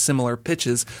making very similar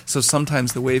pitches, so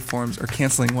sometimes the waveforms are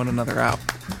canceling one another out.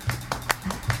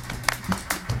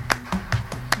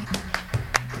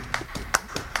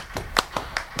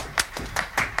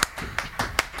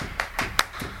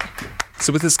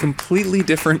 So with this completely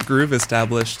different groove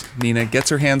established, Nina gets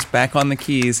her hands back on the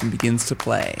keys and begins to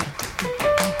play.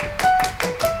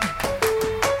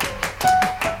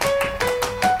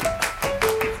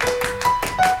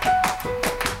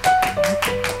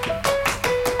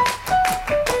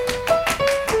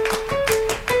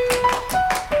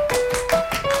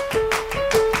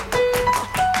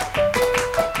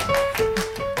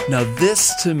 Now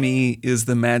this, to me, is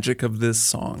the magic of this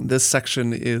song. This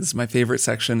section is my favorite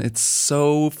section. It's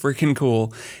so freaking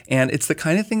cool. And it's the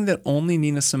kind of thing that only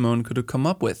Nina Simone could have come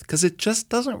up with, because it just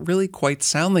doesn't really quite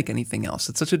sound like anything else.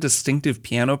 It's such a distinctive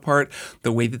piano part,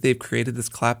 the way that they've created this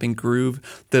clapping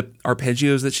groove, the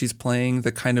arpeggios that she's playing,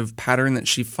 the kind of pattern that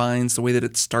she finds, the way that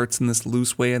it starts in this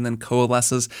loose way and then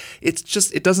coalesces. It's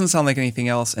just, it doesn't sound like anything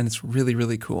else, and it's really,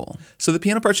 really cool. So the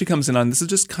piano part she comes in on, this is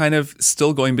just kind of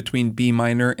still going between B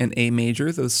minor and A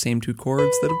major, those same 2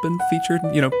 chords that have been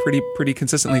featured, you know, pretty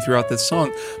consistently throughout this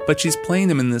song, but she's playing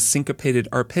them in this syncopated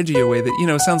arpeggio way that, you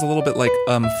know, sounds a little bit like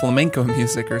flamenco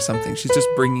music or something. She's just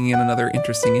bringing in another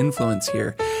interesting influence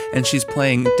here, and she's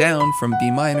playing down from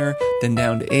B minor, then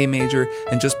down to A major,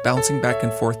 and just bouncing back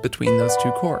and forth between those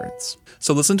 2 chords.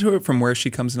 So listen to it from where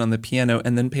she comes in on the piano,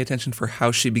 and then pay attention for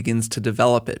how she begins to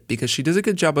develop it, because she does a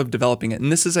good job of developing it.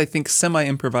 And this is, I think,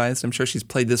 semi-improvised. I'm sure she's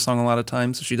played this song a lot of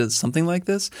times, so she does something like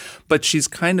this, but she's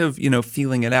kind of, you know,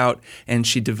 feeling it out, and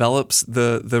she develops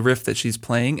the riff that she's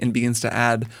playing and begins to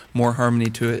add more harmony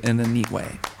to it in a neat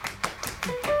way.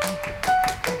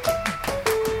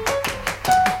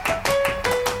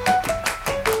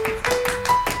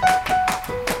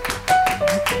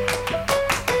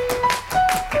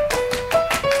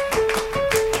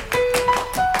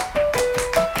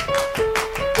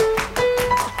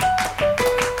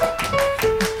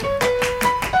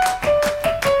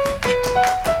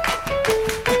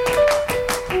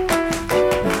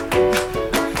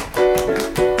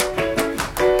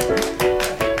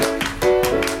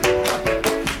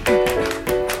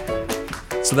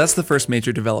 So that's the first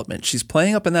major development. She's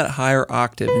playing up in that higher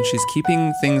octave, and she's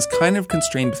keeping things kind of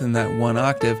constrained within that one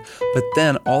octave, but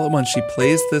then all at once she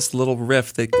plays this little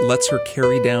riff that lets her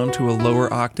carry down to a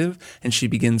lower octave, and she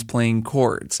begins playing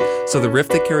chords. So the riff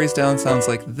that carries down sounds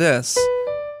like this,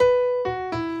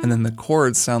 and then the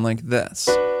chords sound like this.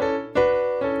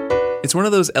 It's one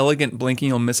of those elegant blinking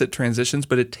you'll miss it transitions,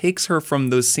 but it takes her from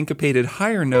those syncopated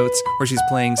higher notes where she's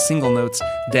playing single notes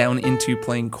down into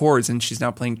playing chords, and she's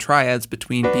now playing triads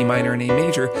between B minor and A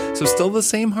major. So still the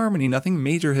same harmony, nothing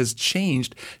major has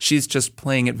changed. She's just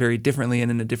playing it very differently and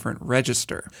in a different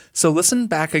register. So listen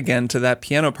back again to that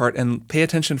piano part and pay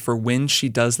attention for when she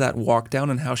does that walk down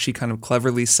and how she kind of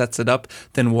cleverly sets it up,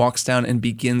 then walks down and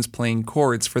begins playing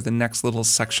chords for the next little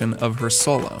section of her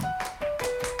solo.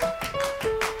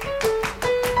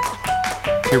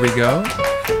 Here we go.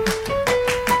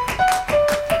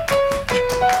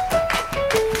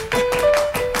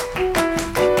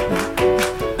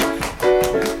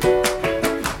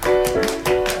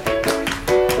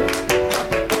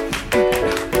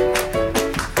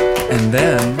 And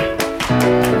then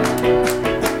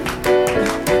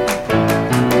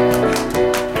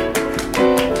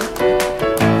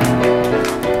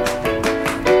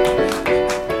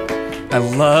I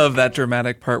love that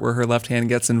dramatic part where her left hand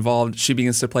gets involved. She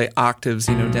begins to play octaves,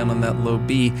 down on that low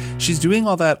B. She's doing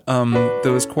all that,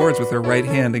 those chords with her right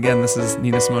hand. Again, this is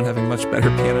Nina Simone having much better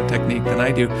piano technique than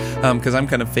I do, because I'm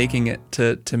kind of faking it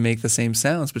to make the same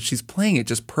sounds, but she's playing it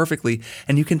just perfectly,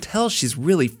 and you can tell she's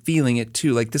really feeling it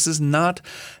too. Like, this is not,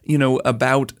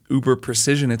 about uber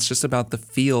precision. It's just about the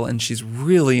feel, and she's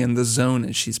really in the zone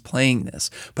as she's playing this.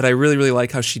 But I really, really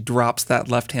like how she drops that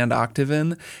left hand octave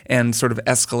in and sort of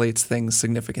escalates things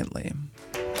significantly.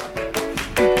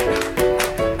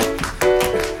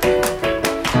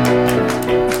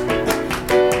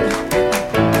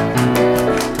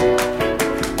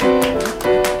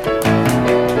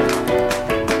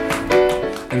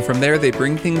 And from there, they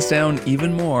bring things down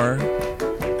even more.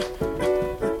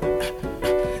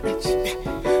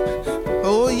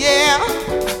 Oh yeah.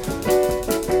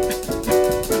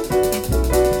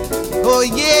 Oh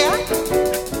yeah.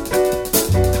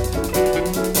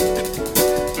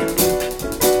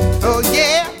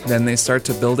 Then they start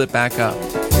to build it back up.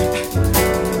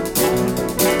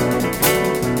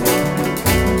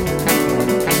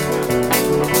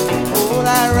 Oh,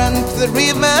 I ran to the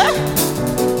river,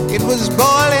 it was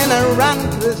boiling, I ran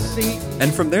to the sea.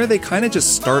 And from there, they kind of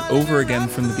just start over again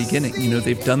from the beginning.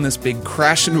 They've done this big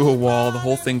crash into a wall, the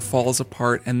whole thing falls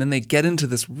apart, and then they get into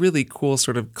this really cool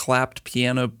sort of clapped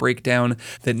piano breakdown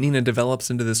that Nina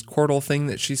develops into this chordal thing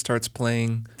that she starts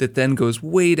playing that then goes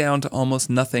way down to almost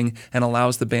nothing and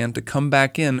allows the band to come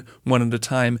back in one at a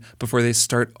time before they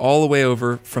start all the way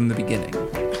over from the beginning.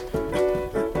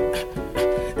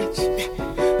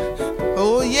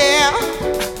 Oh yeah.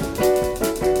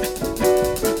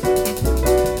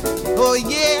 Oh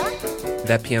yeah.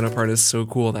 That piano part is so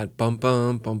cool. That bum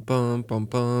bum bum bum bum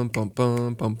bum bum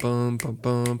bum bum bum bum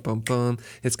bum bum bum.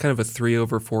 It's kind of a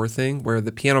 3/4 thing where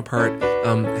the piano part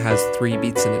has 3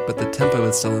 beats in it, but the tempo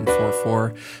is still in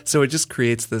 4/4. So it just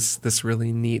creates this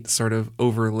really neat sort of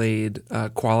overlaid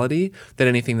quality that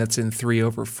anything that's in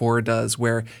 3/4 does,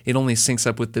 where it only syncs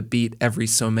up with the beat every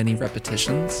so many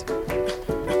repetitions.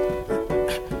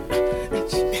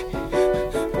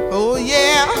 Oh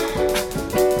yeah.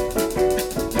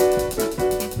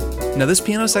 Now, this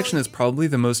piano section is probably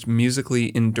the most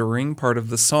musically enduring part of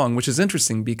the song, which is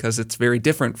interesting because it's very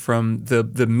different from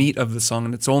the meat of the song,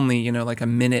 and it's only, like a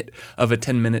minute of a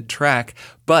 10-minute track,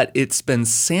 but it's been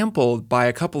sampled by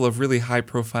a couple of really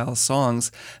high-profile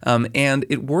songs, and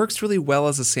it works really well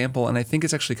as a sample, and I think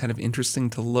it's actually kind of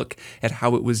interesting to look at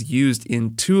how it was used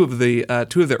in two of the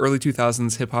early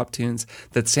 2000s hip-hop tunes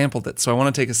that sampled it, so I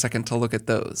want to take a second to look at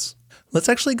those. Let's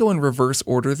actually go in reverse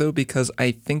order, though, because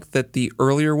I think that the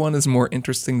earlier one is more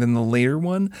interesting than the later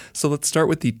one. So let's start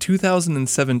with the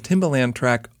 2007 Timbaland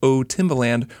track, Oh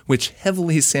Timbaland, which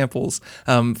heavily samples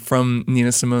from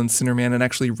Nina Simone's Sinner Man and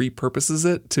actually repurposes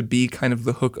it to be kind of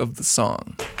the hook of the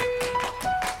song.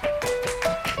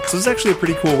 So this is actually a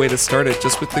pretty cool way to start it,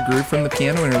 just with the groove from the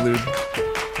piano interlude.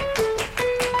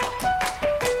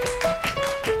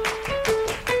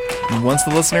 And once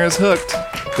the listener is hooked,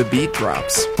 the beat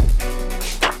drops.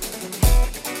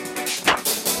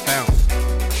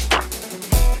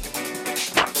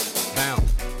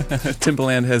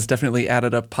 Timbaland has definitely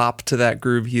added a pop to that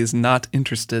groove. He is not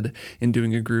interested in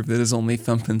doing a groove that is only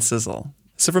thump and sizzle.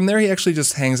 So from there, he actually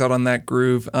just hangs out on that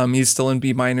groove. He's still in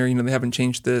B minor. They haven't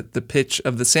changed the pitch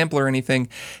of the sample or anything.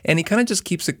 And he kind of just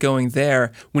keeps it going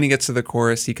there. When he gets to the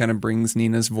chorus, he kind of brings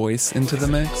Nina's voice into the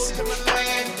mix.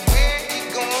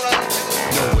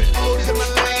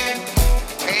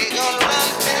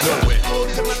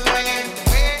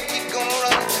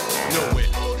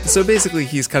 So basically,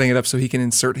 he's cutting it up so he can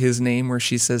insert his name where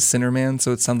she says Sinnerman,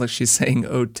 so it sounds like she's saying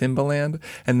 "Oh Timbaland,"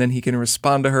 and then he can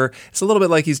respond to her. It's a little bit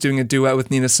like he's doing a duet with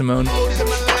Nina Simone.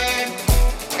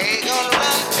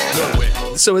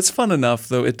 So it's fun enough,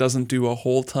 though it doesn't do a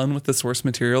whole ton with the source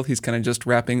material. He's kind of just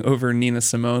rapping over Nina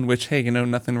Simone, which, hey,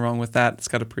 nothing wrong with that. It's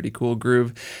got a pretty cool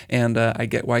groove, and I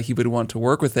get why he would want to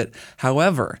work with it.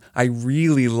 However, I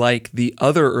really like the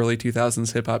other early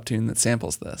 2000s hip-hop tune that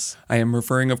samples this. I am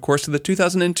referring, of course, to the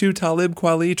 2002 Talib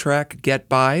Kweli track Get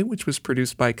By, which was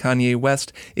produced by Kanye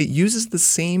West. It uses the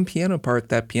same piano part,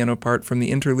 that piano part from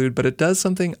the interlude, but it does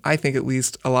something, I think at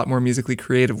least, a lot more musically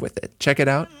creative with it. Check it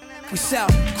out. We sell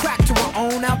crack to our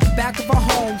own out the back of our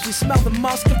homes. We smell the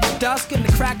musk of the dusk and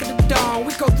the crack of the dawn.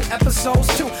 We go through episodes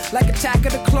too, like Attack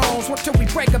of the Clones. What till we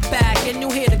break a bag and you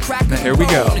hear the crack of the here we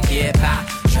go. To get by,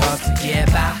 just to get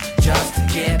by, just to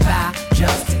get by,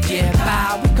 just to get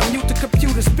by. We commute to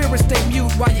computer, spirits stay mute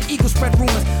while your ego spread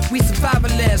rumors. We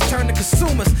survivalists turn to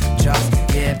consumers, just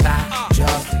to get by,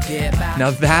 just to get by.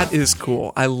 Now that is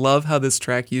cool. I love how this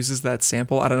track uses that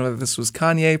sample. I don't know if this was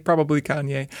Kanye, probably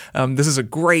Kanye. This is a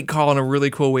great call and a really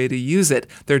cool way to use it.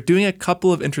 They're doing a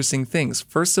couple of interesting things.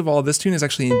 First of all, this tune is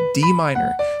actually in D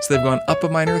minor. So they've gone up a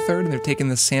minor third and they've taken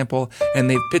the sample and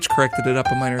they've pitch corrected it up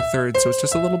a minor third. So it's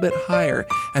just a little bit higher.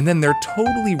 And then they're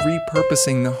totally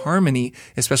repurposing the harmony,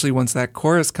 especially once that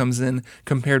chorus comes in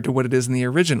compared to what it is in the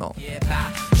original.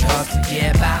 Just to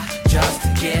get by, just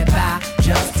to get by,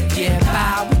 just to get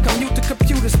by. We commute to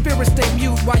computer, spirits stay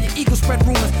mute while your ego spread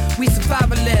rumors. We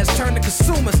survivalists turn to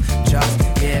consumers, just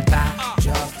to get by,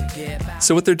 just to get by.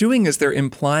 So what they're doing is they're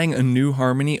implying a new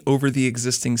harmony over the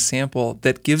existing sample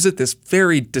that gives it this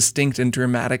very distinct and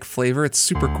dramatic flavor. It's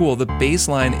super cool. The bass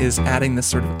line is adding this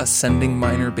sort of ascending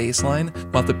minor bass line,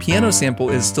 while the piano sample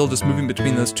is still just moving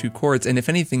between those two chords, and if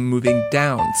anything, moving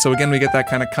down. So again, we get that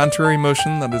kind of contrary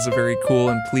motion that is a very cool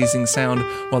and pleasing sound,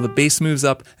 while the bass moves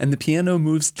up and the piano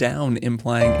moves down,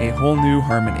 implying a whole new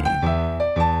harmony.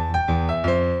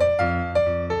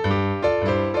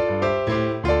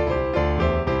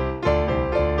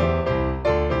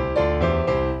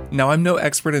 Now, I'm no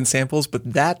expert in samples,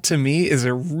 but that to me is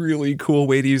a really cool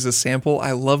way to use a sample.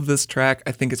 I love this track.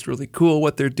 I think it's really cool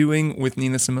what they're doing with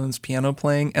Nina Simone's piano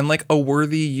playing and like a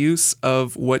worthy use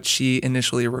of what she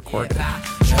initially recorded.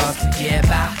 Just to get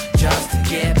by, just to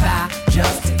get by,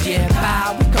 just to get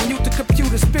by. We commute to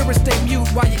computer, spirits stay mute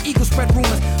while your ego spread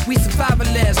rumors. We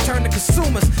survivalists turn to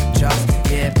consumers. Just to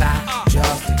get by,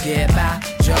 just to get by,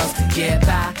 just to get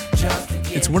by, just to get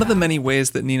by. It's one of the many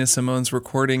ways that Nina Simone's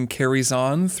recording carries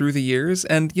on through the years.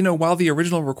 And, while the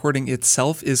original recording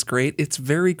itself is great, it's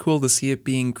very cool to see it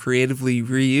being creatively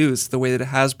reused the way that it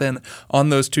has been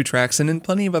on those two tracks and in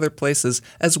plenty of other places,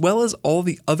 as well as all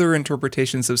the other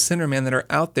interpretations of Sinnerman that are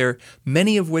out there,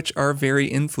 many of which are very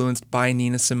influenced by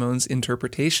Nina Simone's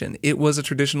interpretation. It was a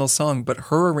traditional song, but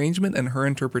her arrangement and her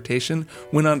interpretation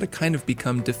went on to kind of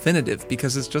become definitive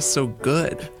because it's just so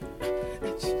good.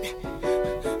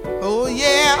 Oh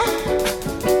yeah.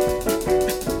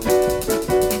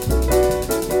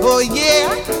 Oh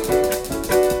yeah.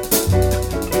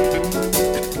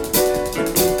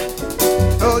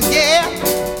 Oh yeah.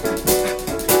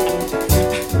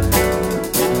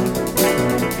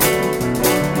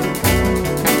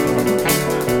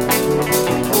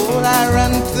 Oh, I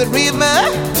run to the river.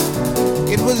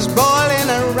 It was boiling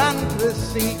around the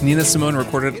sea. Nina Simone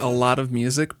recorded a lot of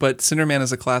music, but Sinnerman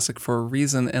is a classic for a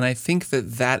reason, and I think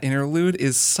that interlude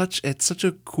is such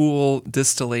a cool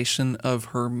distillation of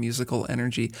her musical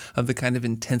energy, of the kind of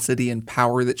intensity and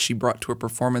power that she brought to a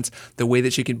performance, the way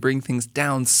that she could bring things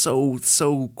down so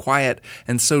quiet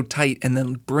and so tight, and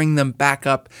then bring them back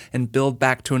up and build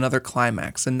back to another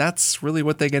climax, and that's really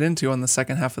what they get into on the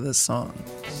second half of this song.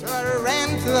 So I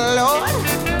ran to the Lord.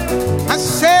 I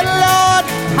said, Lord,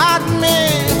 hide me.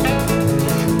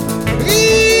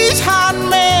 Please hide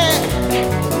me.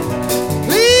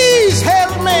 Please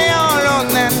help me all on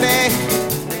that day.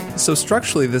 So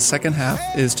structurally, the second half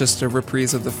is just a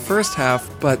reprise of the first half,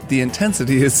 but the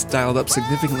intensity is dialed up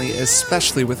significantly,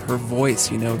 especially with her voice.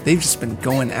 They've just been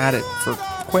going at it for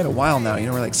quite a while now.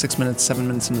 We're like 7 minutes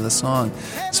into the song.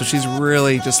 So she's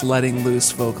really just letting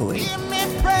loose vocally. Hear me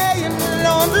praying,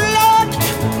 Lord, Lord.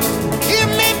 Hear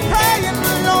me praying,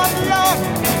 Lord, Lord.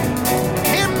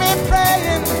 Hear me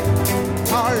praying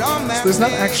all on that So there's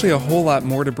not day. actually a whole lot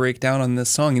more to break down on this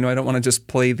song. I don't want to just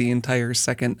play the entire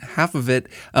second half of it.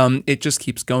 It just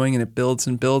keeps going and it builds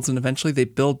and builds, and eventually they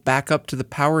build back up to the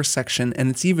power section, and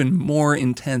it's even more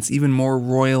intense, even more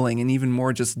roiling, and even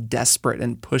more just desperate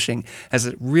and pushing, as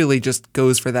it really just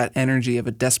goes for that energy of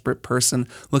a desperate person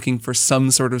looking for some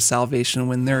sort of salvation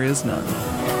when there is none.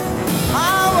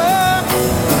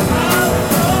 Power.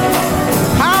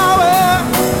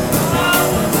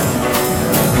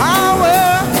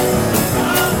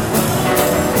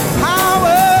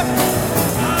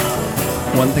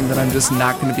 just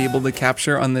not going to be able to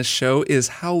capture on this show is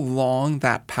how long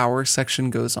that power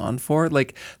section goes on for.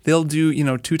 Like, they'll do,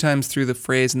 2 times through the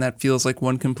phrase, and that feels like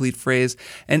one complete phrase.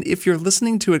 And if you're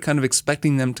listening to it kind of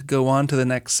expecting them to go on to the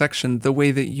next section the way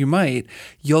that you might,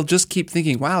 you'll just keep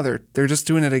thinking, wow, they're just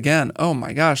doing it again. Oh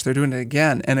my gosh, they're doing it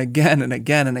again and again and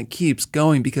again, and it keeps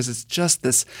going because it's just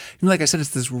this, like I said,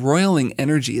 it's this roiling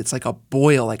energy. It's like a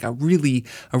boil, like a really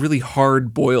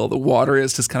hard boil. The water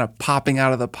is just kind of popping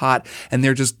out of the pot, and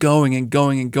they're just going and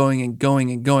going and going and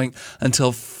going and going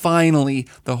until finally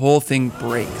the whole thing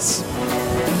breaks.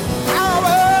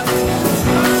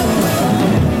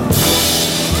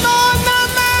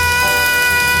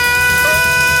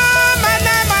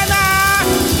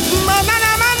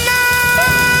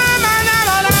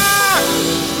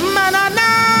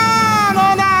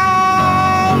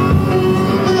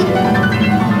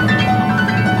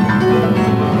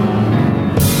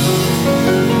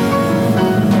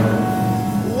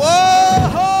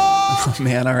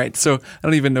 Man, all right. So I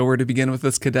don't even know where to begin with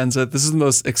this cadenza. This is the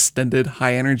most extended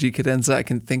high energy cadenza I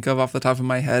can think of off the top of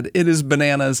my head. It is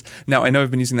bananas. Now, I know I've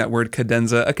been using that word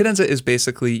cadenza. A cadenza is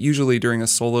basically usually during a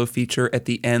solo feature at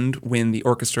the end when the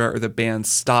orchestra or the band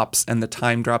stops and the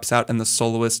time drops out and the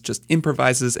soloist just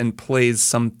improvises and plays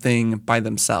something by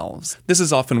themselves. This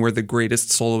is often where the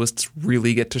greatest soloists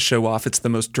really get to show off. It's the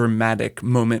most dramatic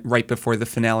moment right before the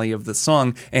finale of the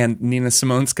song, and Nina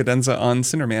Simone's cadenza on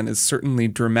Sinnerman is certainly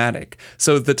dramatic.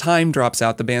 So the time drops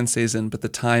out, the band stays in, but the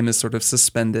time is sort of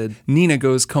suspended. Nina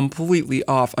goes completely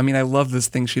off. I mean, I love this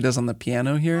thing she does on the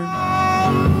piano here.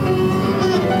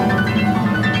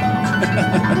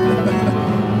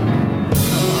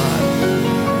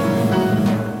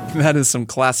 That is some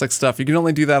classic stuff. You can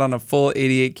only do that on a full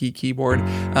 88-key keyboard.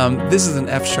 This is an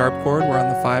F-sharp chord. We're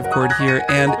on the 5 chord here.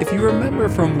 And if you remember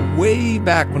from way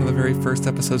back, one of the very first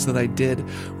episodes that I did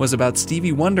was about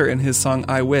Stevie Wonder and his song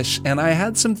I Wish. And I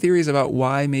had some theories about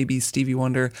why maybe Stevie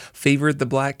Wonder favored the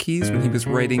black keys when he was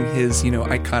writing his,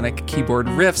 iconic keyboard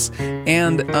riffs.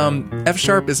 And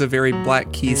F-sharp is a very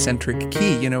black key-centric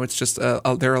key. It's just, there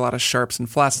are a lot of sharps and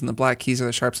flats, and the black keys are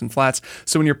the sharps and flats.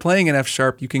 So when you're playing an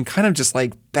F-sharp, you can kind of just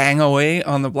like bang away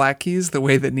on the black keys the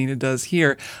way that Nina does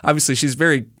here. Obviously, she's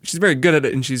very good at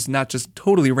it, and she's not just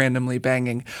totally randomly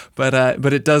banging, but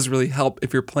it does really help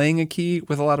if you're playing a key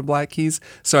with a lot of black keys.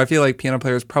 So I feel like piano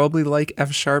players probably like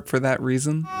F sharp for that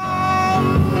reason.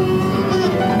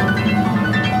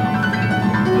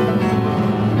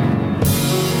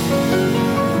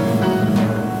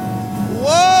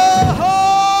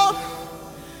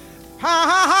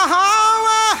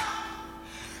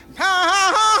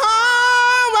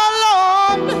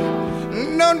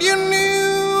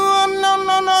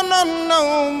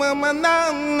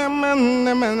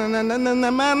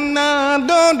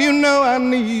 Don't you know I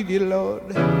need you, Lord?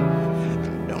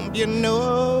 Don't you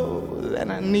know that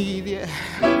I need you?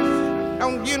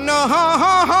 Don't you know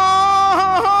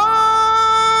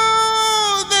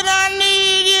that I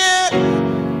need you?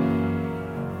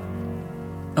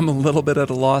 I'm a little bit at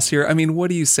a loss here. I mean, what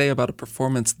do you say about a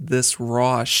performance this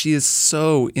raw? She is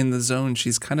so in the zone.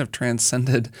 She's kind of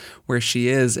transcended where she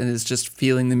is and is just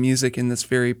feeling the music in this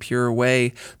very pure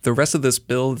way. The rest of this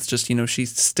build is just, she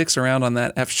sticks around on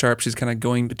that F sharp. She's kind of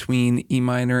going between E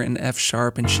minor and F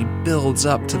sharp, and she builds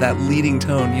up to that leading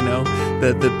tone,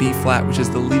 the B flat, which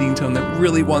is the leading tone that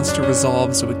really wants to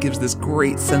resolve. So it gives this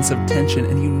great sense of tension,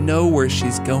 and you know where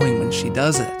she's going when she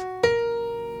does it.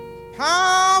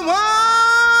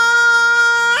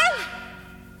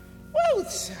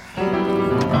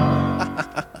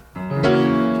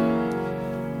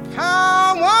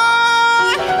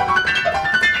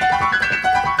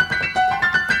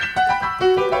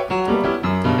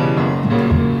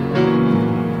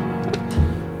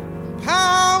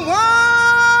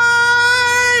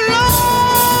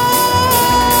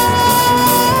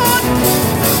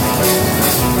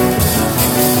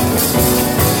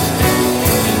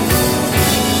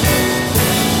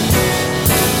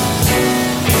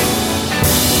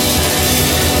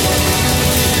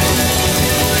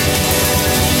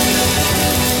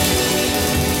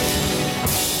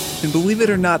 Believe it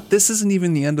or not, this isn't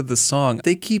even the end of the song.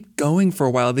 They keep going for a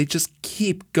while. They just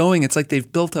keep going. It's like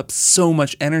they've built up so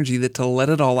much energy that to let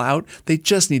it all out, they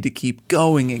just need to keep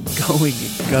going and going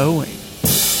and going.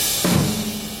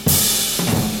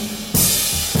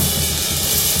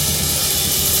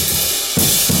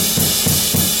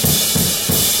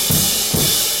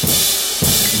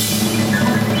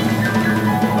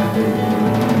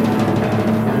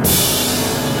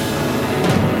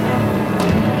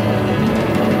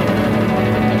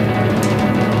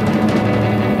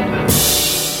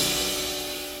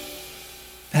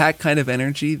 That kind of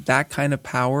energy, that kind of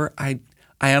power, I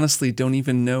I honestly don't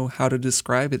even know how to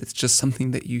describe it. It's just something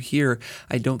that you hear.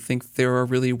 I don't think there are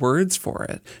really words for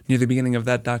it. Near the beginning of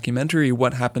that documentary,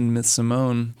 What Happened, Miss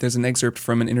Simone, there's an excerpt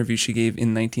from an interview she gave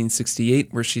in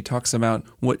 1968 where she talks about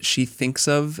what she thinks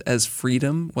of as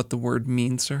freedom, what the word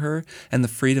means to her, and the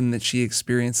freedom that she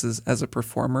experiences as a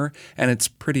performer, and it's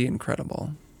pretty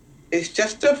incredible. It's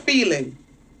just a feeling.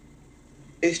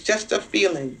 It's just a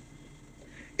feeling.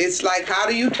 It's like, how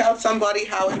do you tell somebody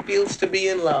how it feels to be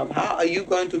in love? How are you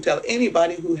going to tell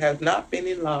anybody who has not been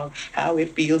in love how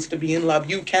it feels to be in love?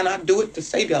 You cannot do it to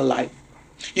save your life.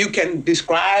 You can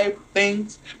describe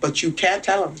things, but you can't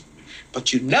tell them.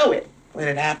 But you know it when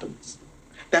it happens.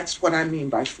 That's what I mean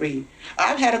by free.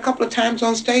 I've had a couple of times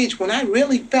on stage when I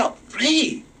really felt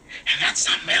free. And that's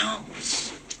something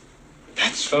else.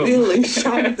 That's really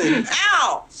something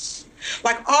else.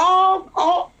 Like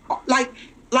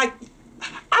like,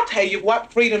 I'll tell you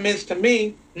what freedom is to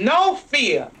me. No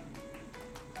fear.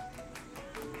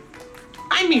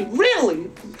 I mean,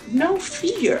 really, no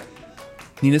fear.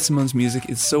 Nina Simone's music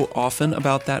is so often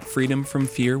about that freedom from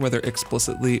fear, whether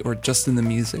explicitly or just in the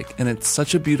music, and it's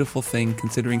such a beautiful thing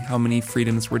considering how many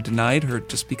freedoms were denied her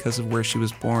just because of where she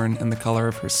was born and the color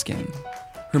of her skin.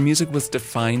 Her music was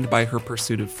defined by her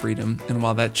pursuit of freedom, and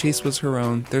while that chase was her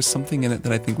own, there's something in it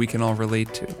that I think we can all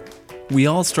relate to. We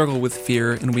all struggle with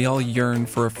fear, and we all yearn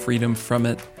for a freedom from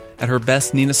it. At her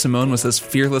best, Nina Simone was as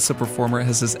fearless a performer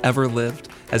as has ever lived,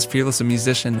 as fearless a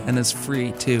musician, and as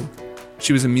free, too.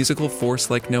 She was a musical force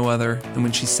like no other, and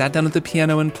when she sat down at the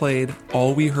piano and played,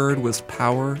 all we heard was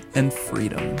power and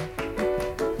freedom.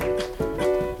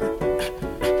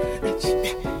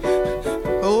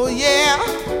 Oh, yeah.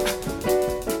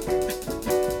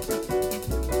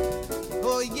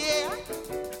 Oh, yeah.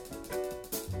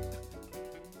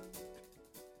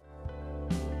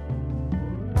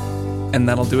 And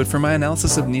that'll do it for my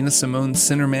analysis of Nina Simone's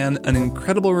Sinner Man, an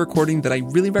incredible recording that I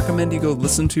really recommend you go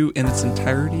listen to in its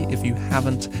entirety if you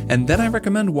haven't. And then I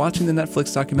recommend watching the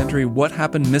Netflix documentary What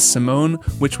Happened, Miss Simone,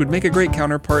 which would make a great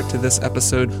counterpart to this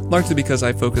episode, largely because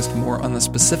I focused more on the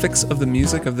specifics of the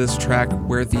music of this track,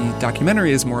 where the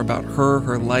documentary is more about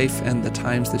her life, and the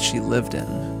times that she lived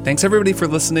in. Thanks everybody for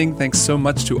listening. Thanks so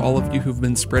much to all of you who've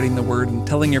been spreading the word and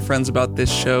telling your friends about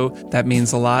this show. That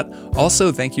means a lot.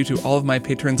 Also, thank you to all of my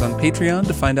patrons on Patreon.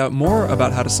 To find out more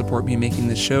about how to support me making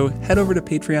this show, head over to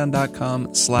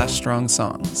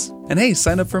patreon.com/strongsongs. And hey,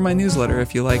 sign up for my newsletter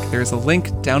if you like. There's a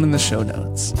link down in the show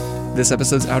notes. This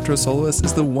episode's outro soloist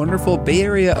is the wonderful Bay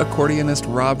Area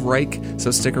accordionist Rob Reich,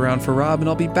 so stick around for Rob, and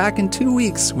I'll be back in 2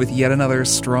 weeks with yet another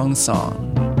strong song.